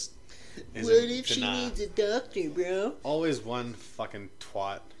that just is What in if she denial. needs a doctor, bro? Always one fucking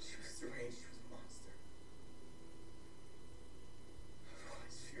twat. She was deranged. She was a monster. I've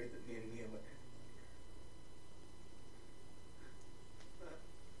always feared that me and Mia would end.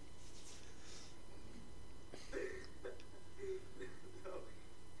 No,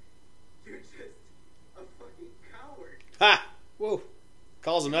 you're just a fucking coward. Ha! Whoa.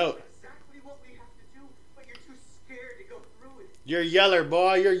 Calls him out. Exactly what we have to do, but you're too scared to go through it. You're yeller,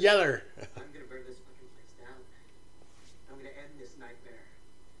 boy. You're yeller. I'm gonna burn this fucking place down. I'm gonna end this nightmare.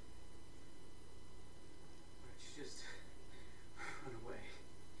 Why don't you just run away?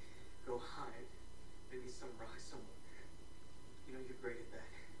 Go hide. Maybe some rock somewhere. You know you're great at that.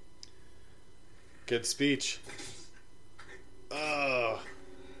 Good speech. Oh.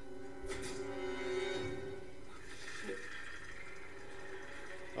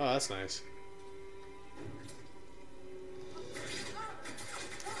 Oh, that's nice.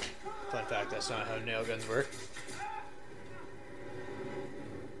 Fun fact, that's not how nail guns work.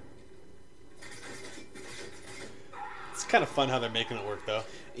 It's kind of fun how they're making it work, though.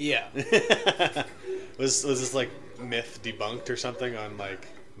 Yeah. was this like myth debunked or something on like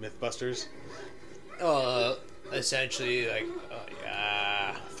MythBusters? Essentially, like, oh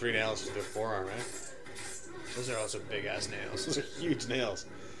yeah. 3 nails to the forearm, right? Those are also big ass nails. Those are huge nails.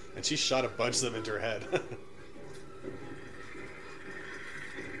 And she shot a bunch of them into her head.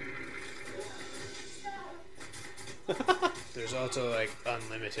 There's also like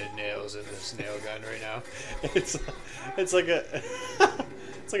unlimited nails in this nail gun right now. it's like a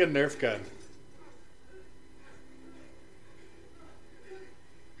it's like a Nerf gun.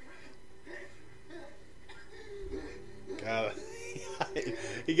 God,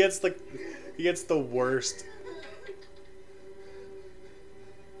 he gets the worst.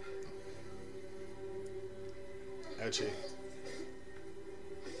 Ouchie.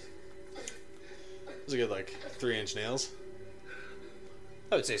 Those are good, like 3-inch nails.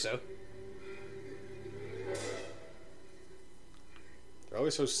 I would say so. They're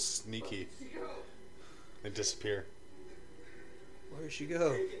always so sneaky. They disappear. Where'd she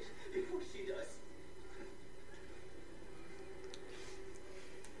go? Before she does.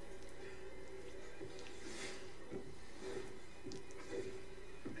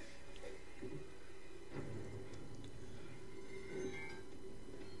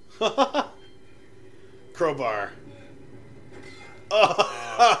 Crowbar.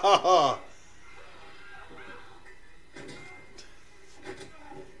 Oh.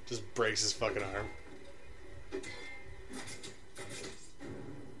 Just breaks his fucking arm.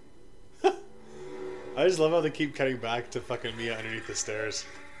 I just love how they keep cutting back to fucking Mia underneath the stairs.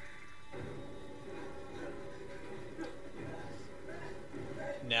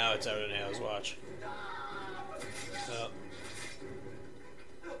 Now it's out of Nail's watch. Oh.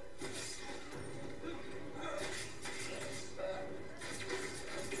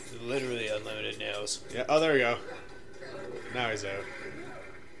 Literally unlimited nails. Yeah. Oh, there we go. Now he's out.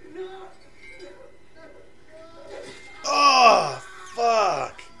 Oh,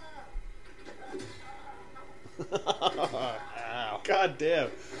 fuck. Ow. God damn.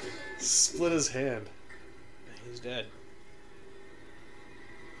 Split his hand. He's dead.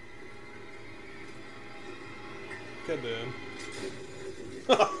 Kaboom.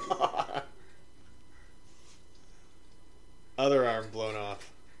 Other arm blown off.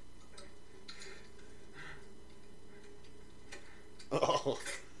 Oh,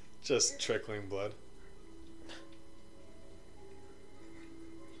 just trickling blood.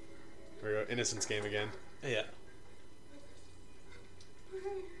 Here we go. Innocence game again. Yeah.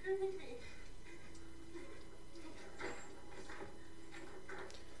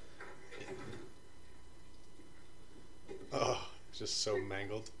 Oh, just so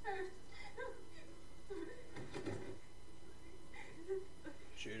mangled.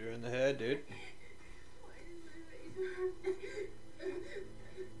 Shoot her in the head, dude.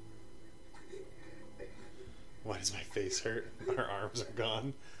 Why does my face hurt? Our arms are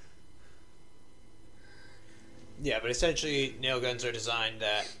gone. Yeah, but essentially, nail guns are designed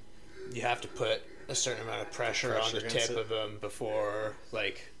that you have to put a certain amount of pressure on the against tip it. of them before,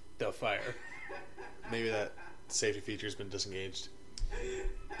 like, they'll fire. Maybe that safety feature's been disengaged.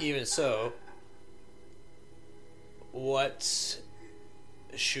 Even so, what's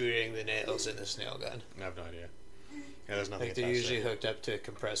shooting the nails in this nail gun? I have no idea. Yeah, there's nothing Like, they're attached to usually it. hooked up to a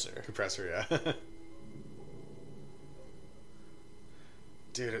compressor. Compressor, yeah.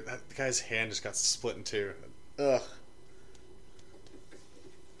 Dude, that guy's hand just got split in two. Ugh.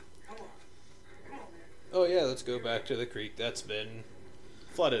 Oh yeah, let's go back to the creek that's been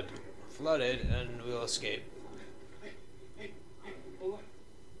Flooded. flooded and we'll escape. Hey, hold on.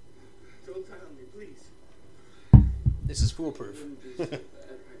 Don't tie on me, please. This is foolproof. Wouldn't be so bad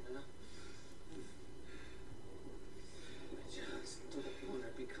right now. I just don't want to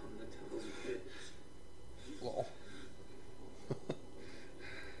become the devil's bitch. Lol.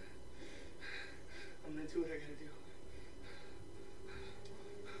 I'm gonna do what I gotta do.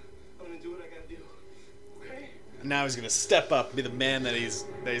 I'm gonna do what I gotta do. Okay? Now he's gonna step up, be the man that he's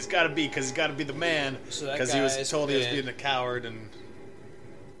got to be, because he's got to be the man. So that Because he was guy's told he was been- being a coward, and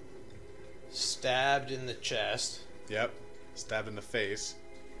Stabbed in the chest. yep, stabbed in the face.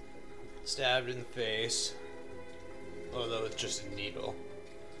 Stabbed in the face. Although it's just a needle.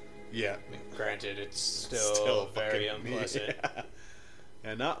 Yeah, I mean, granted, it's still very fucking- unpleasant. Yeah.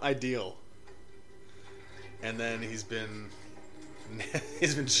 And not ideal. And then he's been shot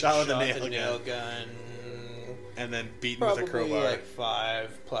with a Shot nail the nail gun, gun. and then beaten Probably with a crowbar. like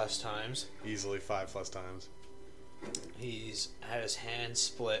 5+ times. Easily 5+ times. He's had his hand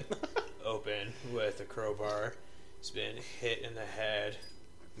split open with a crowbar. He's been hit in the head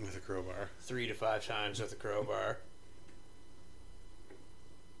With a crowbar. 3 to 5 times with a crowbar.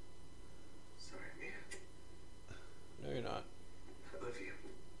 Sorry, Mia. No, you're not. I love you.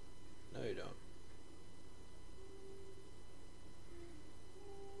 No, you don't.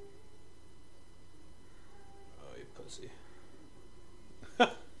 Oh, you pussy.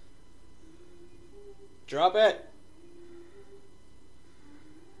 Drop it!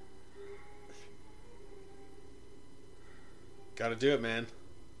 Gotta do it, man.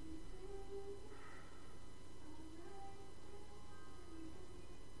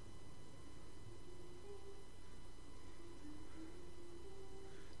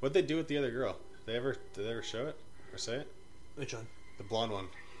 What'd they do with the other girl? Did they ever show it? Or say it? Which one? The blonde one.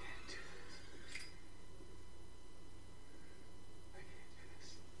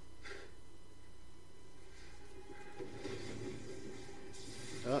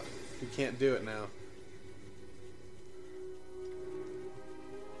 Oh, you can't do it now.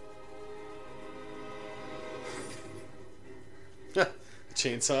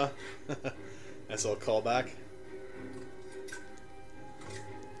 Chainsaw. Nice little callback.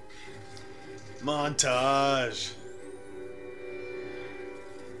 Montage.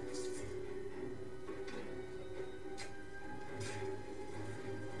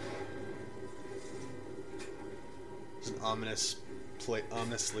 There's an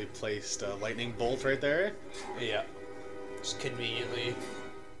ominously placed lightning bolt right there. Yeah. Just conveniently.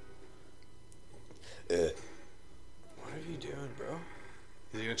 What are you doing, bro?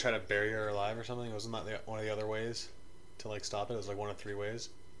 Is he gonna try to bury her alive or something? Wasn't that one of the other ways to like stop it? It was like one of 3 ways.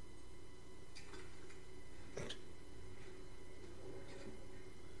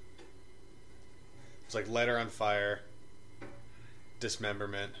 It's like light her on fire,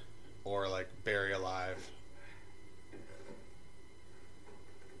 dismemberment, or like bury alive.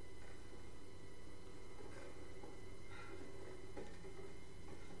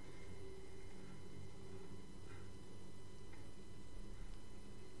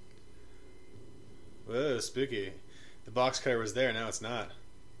 Whoa, spooky. The box cutter was there, now it's not.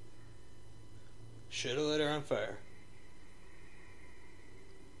 Should have lit her on fire.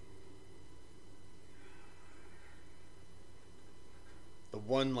 The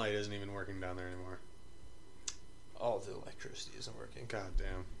one light isn't even working down there anymore. All the electricity isn't working. God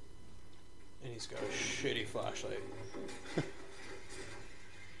damn. And he's got a shitty flashlight.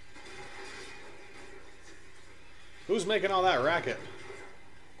 Who's making all that racket?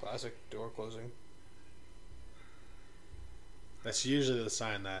 Classic door closing. That's usually the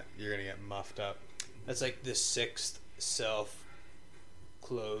sign that you're gonna get muffed up. That's like the 6th self-closing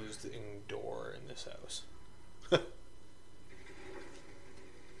door in this house. Well,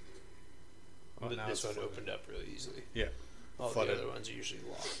 But now this it's one flooded. opened up really easily. Yeah. All Flooded. the other ones are usually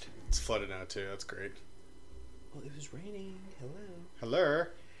locked. It's flooded now too. That's great. Well, it was raining. Hello. Hello.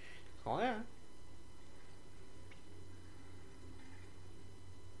 Oh, yeah.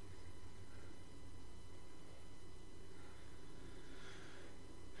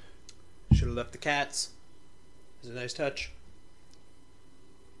 Should have left the cats. It was a nice touch.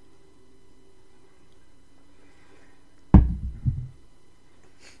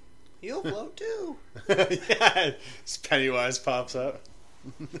 You'll float too. Yeah. Pennywise pops up.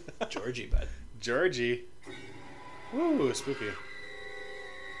 Georgie, bud. Georgie. Woo, spooky.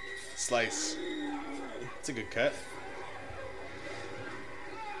 Slice. It's a good cut.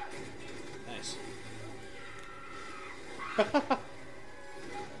 Nice.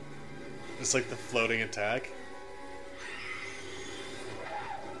 It's like the floating attack.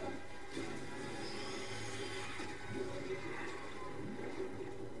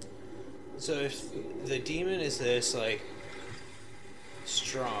 So if the demon is this, like,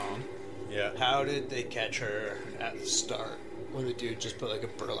 strong, Yeah. how did they catch her at the start when the dude just put, like, a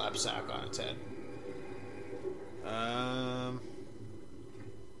burlap sack on its head? I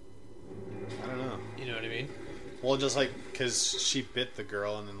don't know. You know what I mean? Well, just like because she bit the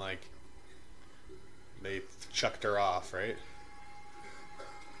girl and then like they chucked her off, right?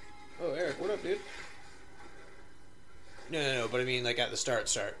 Oh, Eric, what up, dude? No, but I mean, like, at the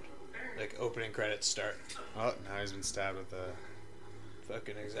start. Like, opening credits start. Oh, now he's been stabbed with the.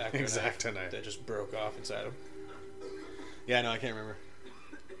 Fucking X-Acto X-Acto knife. that just broke off inside him. Yeah, no, I can't remember.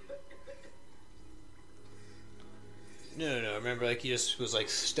 No. Remember, like, he just was, like,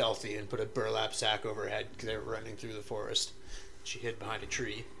 stealthy and put a burlap sack over her head because they were running through the forest. She hid behind a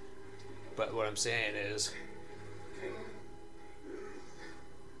tree. But what I'm saying is,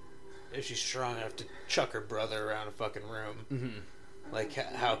 if she's strong enough to chuck her brother around a fucking room, like,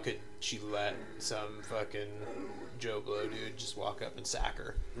 how could she let some fucking Joe Blow dude just walk up and sack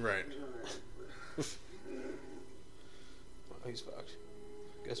her? Right. Oh, he's fucked.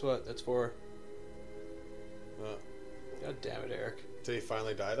 Guess what? That's 4. Well, God damn it, Eric. did he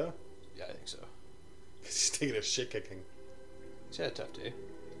finally die though? Yeah, I think so. He's taking a shit kicking. He's had a tough day.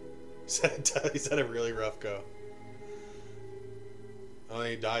 He's had a really rough go. Oh, when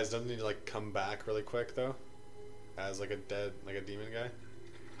he dies, doesn't he like come back really quick though? As like a demon guy?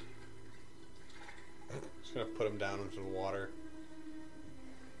 Just gonna put him down into the water.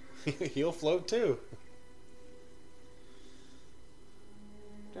 He'll float too.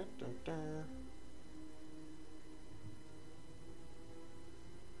 Dun, dun, dun.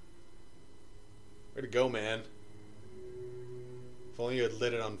 Way to go, man. If only you had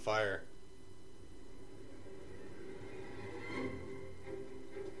lit it on fire.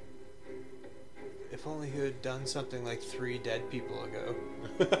 If only he had done something like 3 dead people ago.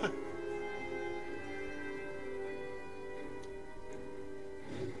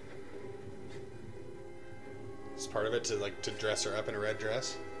 It's part of it to dress her up in a red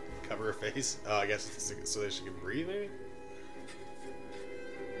dress, cover her face. Oh, I guess it's so that she can breathe, maybe.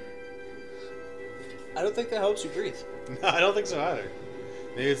 I don't think that helps you breathe. No, I don't think so either.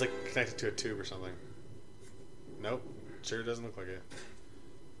 Maybe it's like connected to a tube or something. Nope. Sure doesn't look like it.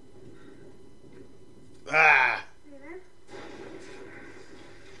 Ah!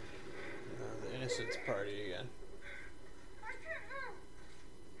 The Innocence Party again.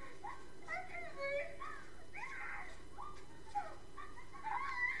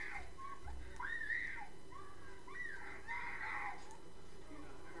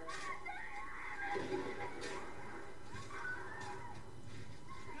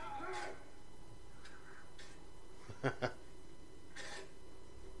 Yeah,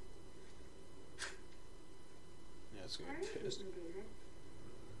 it's gonna be pissed.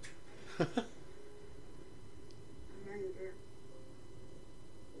 I know you do.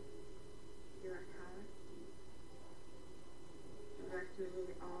 You left home. You left me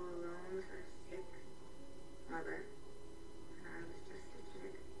all alone with our sick mother. And I was just a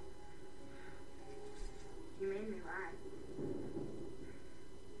kid. You made me lie.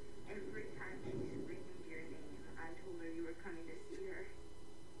 Every time she screamed your name, I told her you were coming to see her.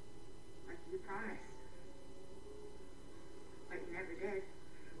 Like you promised. But you never did.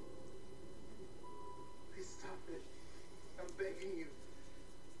 Please stop it. I'm begging you.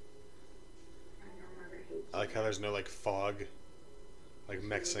 I know Mother hates I like how there's no like fog, like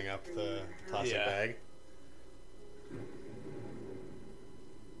mixing up the plastic Yeah. bag.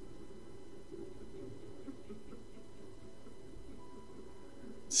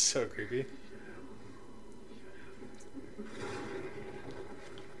 So creepy.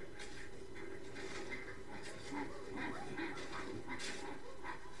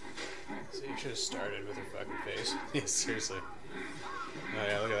 So you should have started with her fucking face. Yeah, seriously. Oh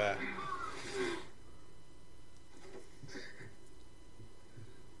yeah, look at that.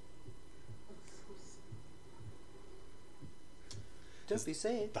 Don't be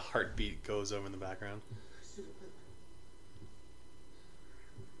saying. The heartbeat goes over in the background. I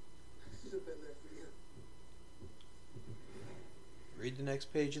should have been there for you. Read the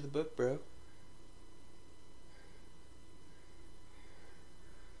next page of the book, bro.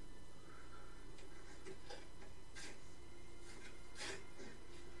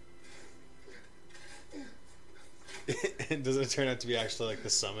 And does it turn out to be actually like the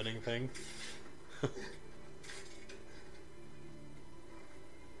summoning thing?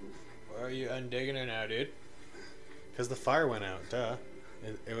 Why are you undigging her now, dude? Because the fire went out, duh.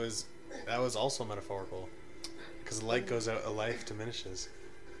 That was also metaphorical. Because the light goes out, a life diminishes.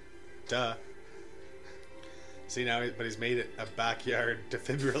 Duh. See now, but he's made it a backyard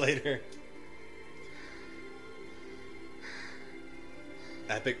defibrillator.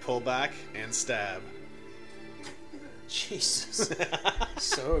 Epic pullback and stab. Jesus.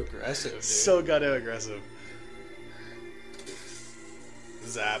 So aggressive, dude. So goddamn aggressive.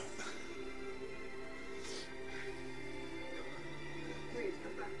 Zap. Please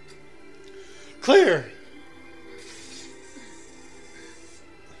come back. Clear!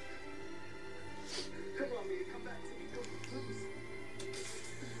 Come on, Mia, come back to me. Come, please.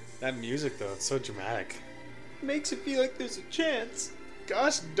 That music though, it's so dramatic. Makes it feel like there's a chance.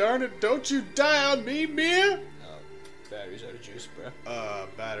 Gosh darn it, don't you die on me, Mia! Oh, battery's out of juice, bro.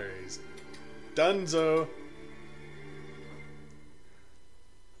 Batteries. Dunzo.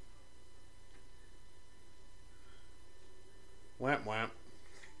 Whamp whamp.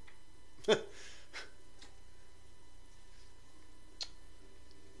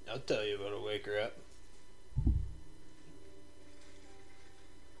 I'll tell you what'll wake her up.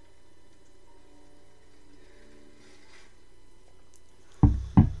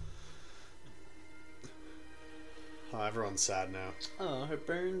 Oh, everyone's sad now. Oh, her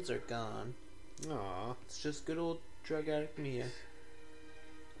burns are gone. Aw. It's just good old drug addict Mia.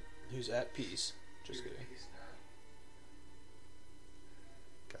 Who's at peace. Just kidding.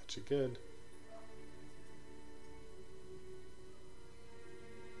 Got you good.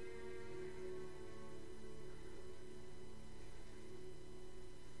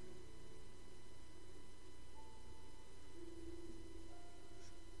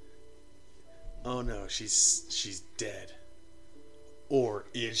 Oh no, she's dead. Or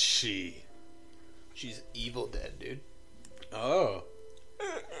is she? She's evil dead, dude. Oh.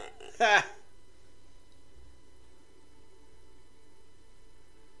 Ha!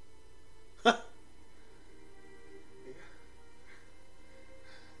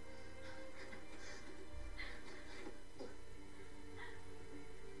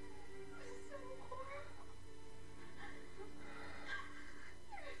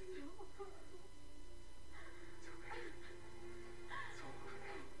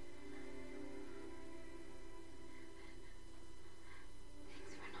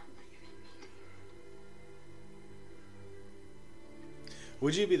 Thanks for not leaving me.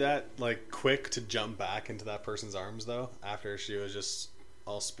 Would you be that like quick to jump back into that person's arms though after she was just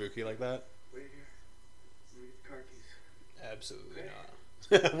all spooky like that? Wait here. Let me get the car keys. Absolutely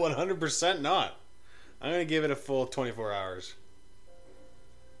not. 100% not. I'm gonna give it a full 24 hours.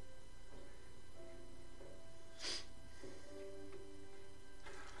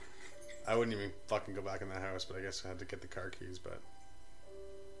 I wouldn't even fucking go back in that house, but I guess I had to get the car keys. But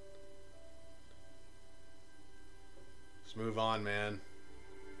just move on, man.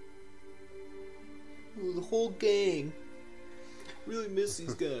 Ooh, the whole gang. Really miss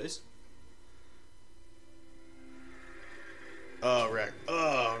these guys. Oh, wrecked.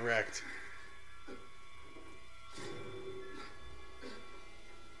 Oh, wrecked.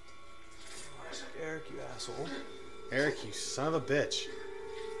 Eric, you asshole. Eric, you son of a bitch.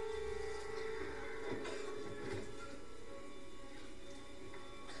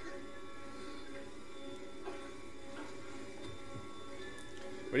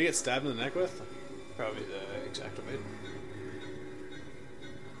 What do you get stabbed in the neck with? Probably the Exactamente.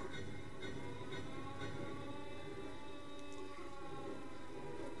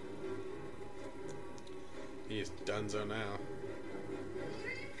 He's donezo now.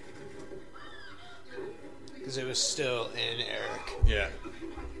 Because it was still in Eric. Yeah. I'm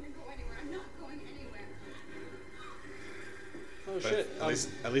not gonna go anywhere. I'm not going anywhere. Oh But shit.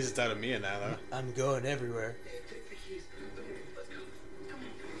 at least it's out of Mia now, though. I'm going everywhere. Take the keys. Let's go.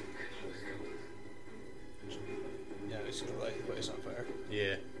 Yeah, he's gonna light the place on fire.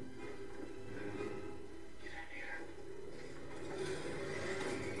 Yeah.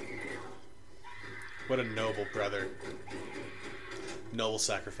 What a noble brother. Noble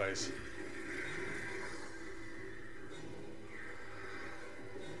sacrifice.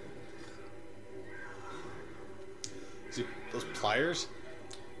 See, those pliers?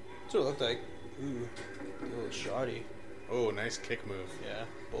 That's what it looked like. Ooh, a little shoddy. Oh, nice kick move. Yeah,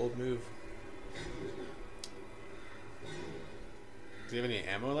 bold move. Do you have any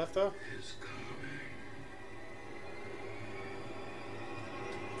ammo left, though?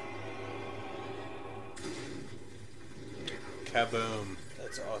 Kaboom.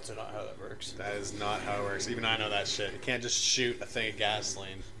 That's also not how that works. That is not how it works. Even I know that shit. You can't just shoot a thing of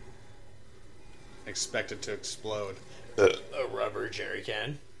gasoline. Expect it to explode. A rubber jerry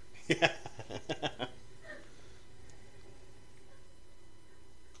can. Yeah.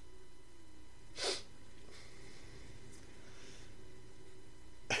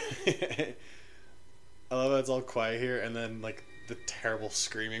 I love how it's all quiet here, and then like the terrible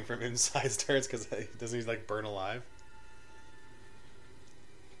screaming from inside starts because doesn't he like burn alive?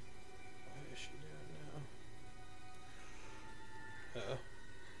 What is she doing now?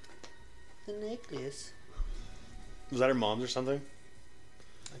 The necklace. Was that her mom's or something?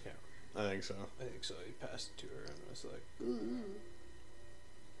 I can't. I think so. I think so. He passed it to her and was like, ooh.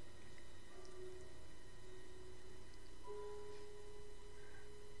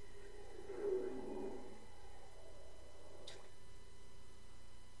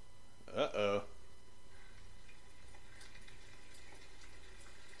 Uh-oh.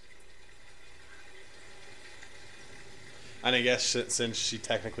 And I guess since she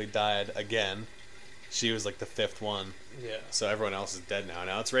technically died again, she was like the fifth one. Yeah. So everyone else is dead now.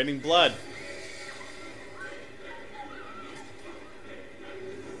 Now it's raining blood.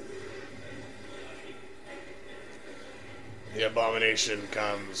 The abomination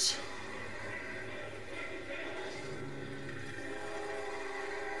comes.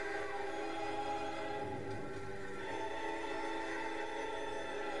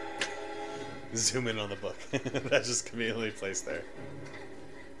 Zoom in on the book. That's just conveniently placed there.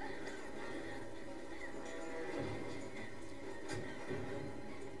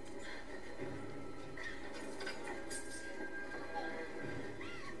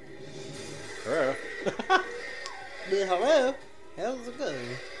 Hello. Hello. How's it going?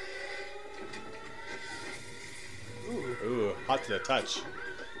 Ooh. Ooh, hot to the touch.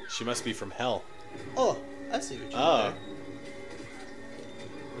 She must be from hell. Oh, I see what you did Oh. there.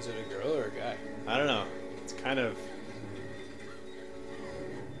 Was it a girl or a guy? I don't know. It's kind of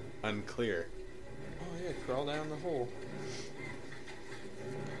unclear. Oh yeah, crawl down the hole.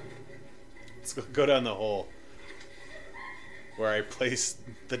 Let's go down the hole where I placed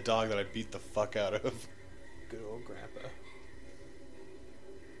the dog that I beat the fuck out of. Good old grandpa.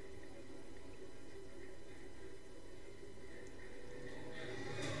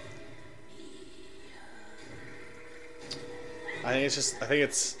 I think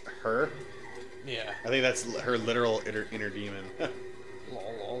it's her. Yeah. I think that's her literal inner demon.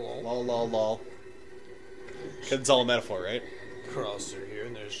 Lol, lol, lol. Lol, lol, lol. 'Cause it's all a metaphor, right? Crawls through here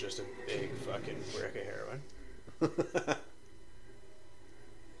and there's just a big fucking brick of heroin.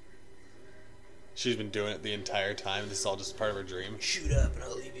 She's been doing it the entire time. This is all just part of her dream. Shoot up and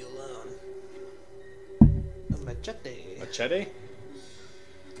I'll leave you alone. A machete. Machete?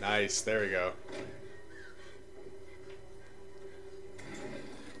 Nice. There we go.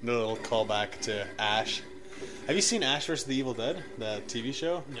 Another little callback to Ash. Have you seen Ash vs. the Evil Dead, the TV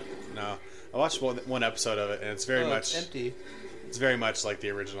show? No. No. I watched one episode of it, and it's very much It's empty. It's very much like the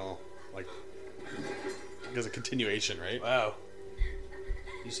original, like there's a continuation, right? Wow.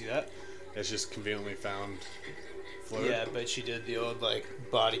 You see that? It's just conveniently found fluid. Yeah, but she did the old, like,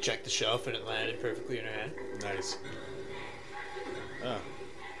 body check the shelf and it landed perfectly in her hand. Nice. Oh.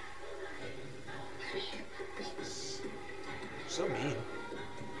 So mean.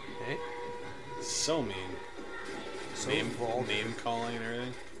 Hey? So mean. So Name vulgar. name calling and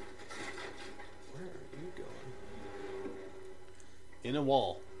everything. Where are you going? In a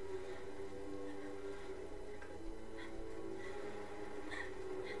wall.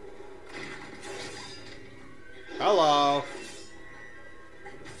 Hello.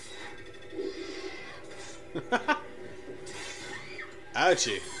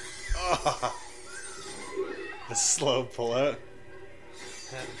 Ouchie. Oh. The slow pull out.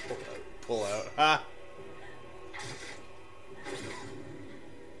 Pull out. Ah.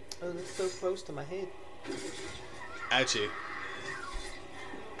 Oh, that's so close to my head. Ouchie.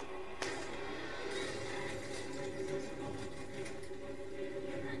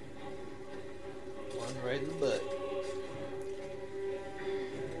 One right in the butt.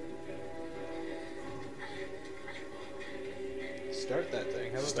 Start that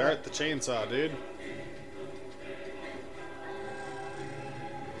thing. How about Start the chainsaw, dude.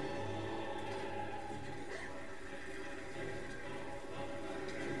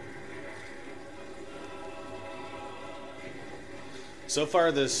 So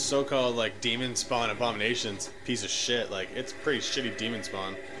far, this so-called like demon spawn abomination's piece of shit. Like, it's pretty shitty demon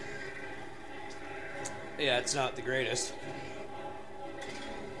spawn. that? Yeah, it's not the greatest.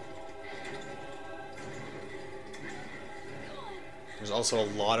 There's also a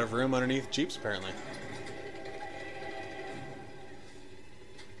lot of room underneath Jeeps, apparently.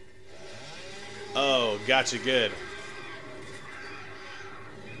 Oh, gotcha, good.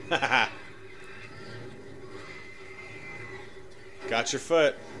 Haha. Got your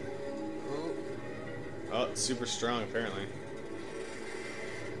foot. Oh, it's super strong, apparently.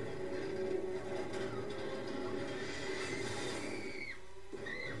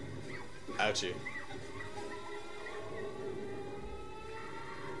 Ouchie.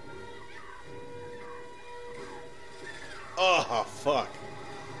 Oh, fuck.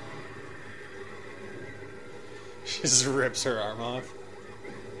 She just rips her arm off.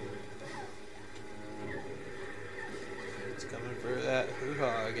 It's coming for that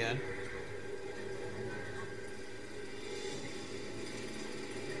hoo-ha again.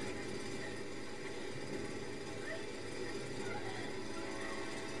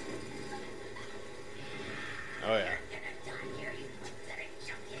 Oh, yeah.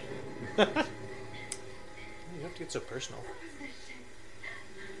 You don't have to get so personal.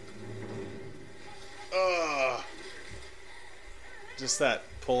 Ugh. Just that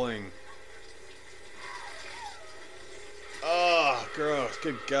pulling. Oh, gross.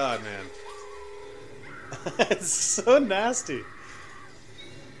 Good God, man. It's so nasty.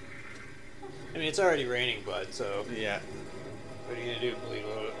 I mean, it's already raining blood, so Yeah. what are you gonna do? Bleed a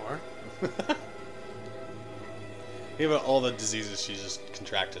little bit more? Think about all the diseases she just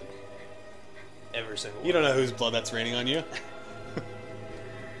contracted. Every single You one. don't know whose blood that's raining on you.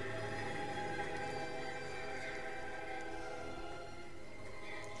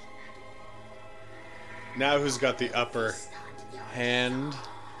 Now who's got the upper hand?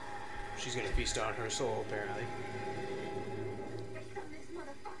 She's gonna feast on her soul, apparently.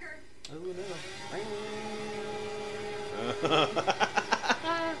 Oh no.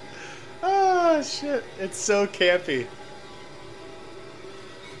 Oh shit, it's so campy.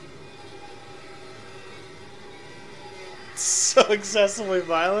 It's so excessively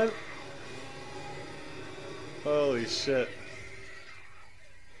violent. Holy shit.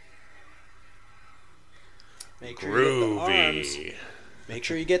 Make sure you get the arms. Make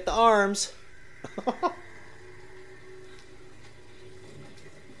sure you get the arms. Go back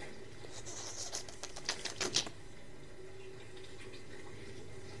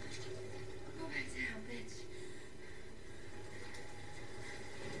to hell, bitch.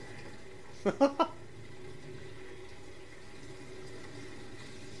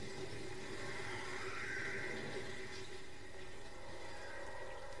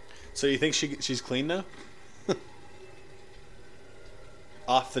 So you think she's clean now?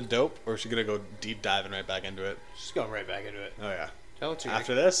 Off the dope, or is she gonna go deep diving right back into it? She's going right back into it. Oh yeah. Tell her to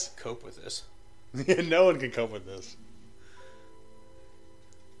After this? cope with this. Yeah, no one can cope with this.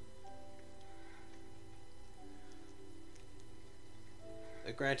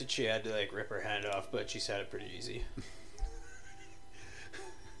 Granted, she had to like rip her hand off, but she's had it pretty easy.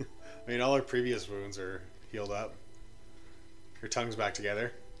 I mean, all her previous wounds are healed up. Her tongue's back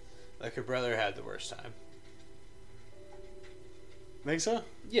together. Like her brother had the worst time. Think so?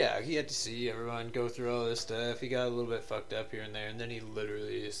 Yeah, he had to see everyone go through all this stuff. He got a little bit fucked up here and there, and then he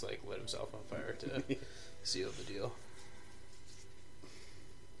literally just like lit himself on fire to seal the deal.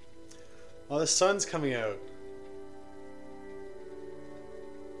 Oh, the sun's coming out.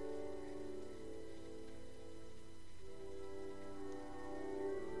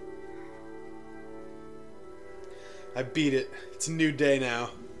 I beat it. It's a new day now.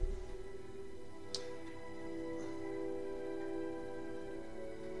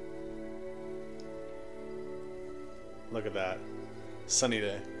 Look at that. Sunny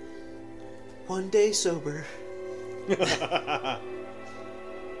day. One day sober.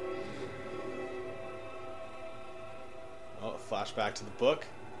 Oh, flashback to the book.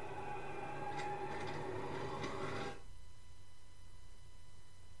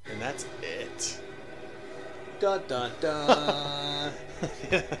 And that's it. Dun dun dun.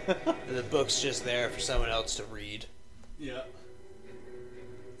 The book's just there for someone else to read. Yeah.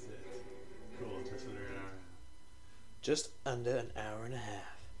 That's it. Cool. Just under an hour. Just under an hour and a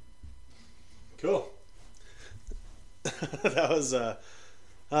half. Cool. That was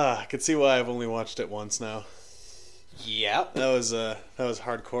I could see why I've only watched it once now. Yep. That was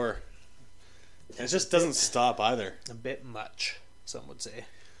hardcore. It just doesn't stop either. A bit much, some would say.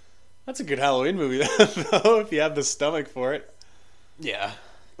 That's a good Halloween movie though, if you have the stomach for it. Yeah.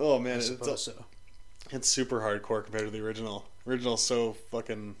 Oh man, I it's suppose so. it's super hardcore compared to the original. Original's so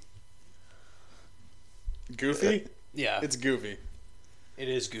fucking goofy. Yeah. It's goofy. It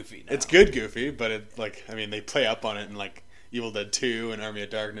is goofy now. It's good goofy, but it like I mean they play up on it in like Evil Dead 2 and Army of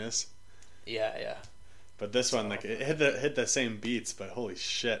Darkness. Yeah, yeah. But this one like it hit the same beats, but holy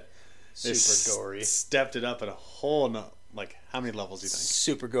shit. They Super gory. Stepped it up at a whole like how many levels do you think?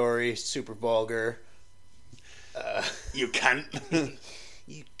 Super gory, super vulgar. You cunt.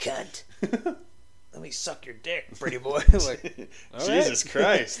 You cunt. Let me suck your dick, pretty boy. Like, all Jesus right.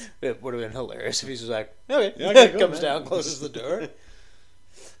 Christ. It would have been hilarious if he was like, okay. Yeah, okay, cool, Comes man. down, closes the door,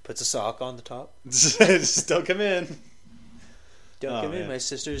 puts a sock on the top. Just don't come in. Don't Oh, come in, man. my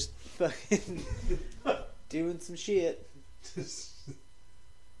sister's fucking doing some shit.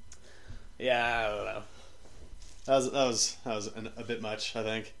 Yeah, I don't know. That was a bit much, I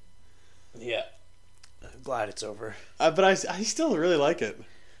think. Yeah. I'm glad it's over. But I still really like it.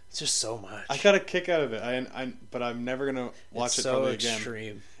 It's just so much. I got a kick out of it. But I'm never gonna watch it's it so probably extreme.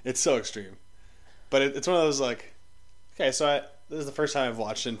 again. It's so extreme. But it's one of those like, okay, so this is the first time I've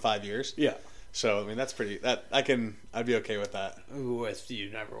watched in 5 years. Yeah. So I mean that's pretty. I'd be okay with that. With you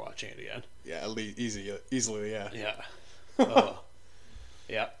never watching it again. Yeah, at least easily. Yeah. Yeah. Oh.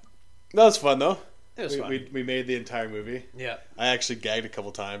 Yeah. That was fun though. It was fun. We made the entire movie. Yeah. I actually gagged a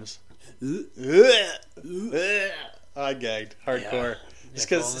couple times. I gagged hardcore. Just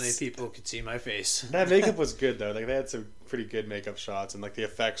If only because people could see my face. that makeup was good though. Like they had some pretty good makeup shots, and like the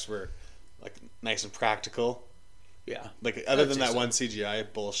effects were like nice and practical. Yeah. Like other I'd than say that so. one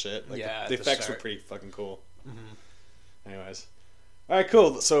CGI bullshit. Like Yeah, the at the effects were start. pretty fucking cool. Mm-hmm. Anyways, all right,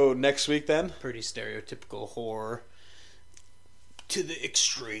 cool. So next week then, Pretty stereotypical horror to the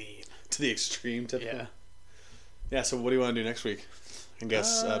extreme. to the extreme. Typical. Yeah. Yeah. So what do you want to do next week? I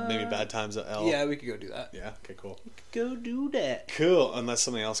guess maybe Bad Times at L. Yeah, we could go do that. Yeah. Okay. Cool. Go do that. Cool. Unless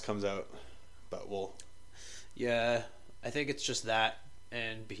something else comes out, but we'll. Yeah, I think it's just that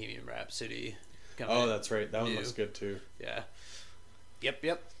and Bohemian Rhapsody. Oh, that's right. That one New. looks good too. Yeah.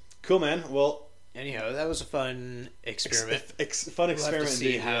 Yep. Cool, man. Well, Anyhow, that was a fun experiment. fun We'll have experiment. to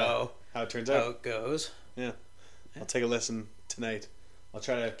see indeed, yeah. How it turns out. it goes. Yeah. I'll take a listen tonight. I'll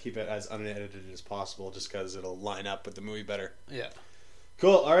try to keep it as unedited as possible, just because it'll line up with the movie better. Yeah.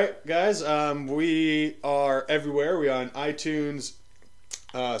 Cool. All right, guys. We are everywhere. We are on iTunes,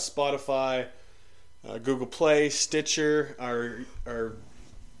 Spotify, Google Play, Stitcher. Our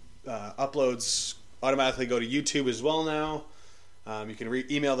uploads automatically go to YouTube as well now. You can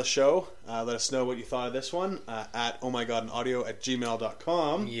email the show. Let us know what you thought of this one at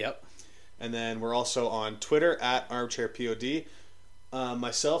ohmygodandaudio@gmail.com. Yep. And then we're also on Twitter at ArmchairPod.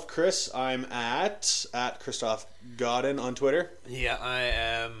 Myself, Chris, I'm at Christoph Godin on Twitter. Yeah, I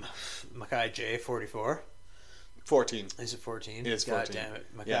am Mackay J44. 14. Is it 14? It is 14. God damn it.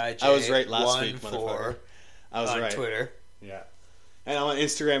 Mackay Yeah, J. I was right last week, 14 motherfucker. I was on right. Twitter. Yeah. And I'm on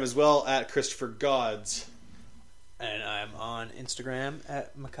Instagram as well at Christopher Gods. And I I'm on Instagram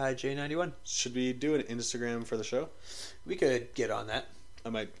at MakaiJ91. Should we do an Instagram for the show? We could get on that. I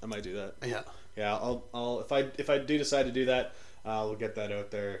might do that. Yeah. Yeah, I'll if I do decide to do that, we'll get that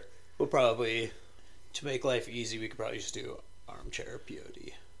out there. We'll probably, to make life easy, we could probably just do Armchair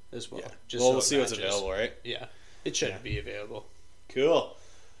POD as well. Yeah. Just Well, so we'll it see what's matches. available, right? Yeah. It should be available. Cool. All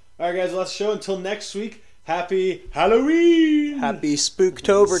right, guys. Well, that's the show. Until next week. Happy Halloween. Happy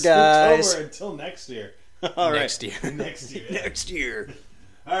Spooktober, guys. Spooktober until next year. All right. Next year. Next year. Next year.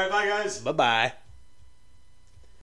 All right. Bye, guys. Bye-bye.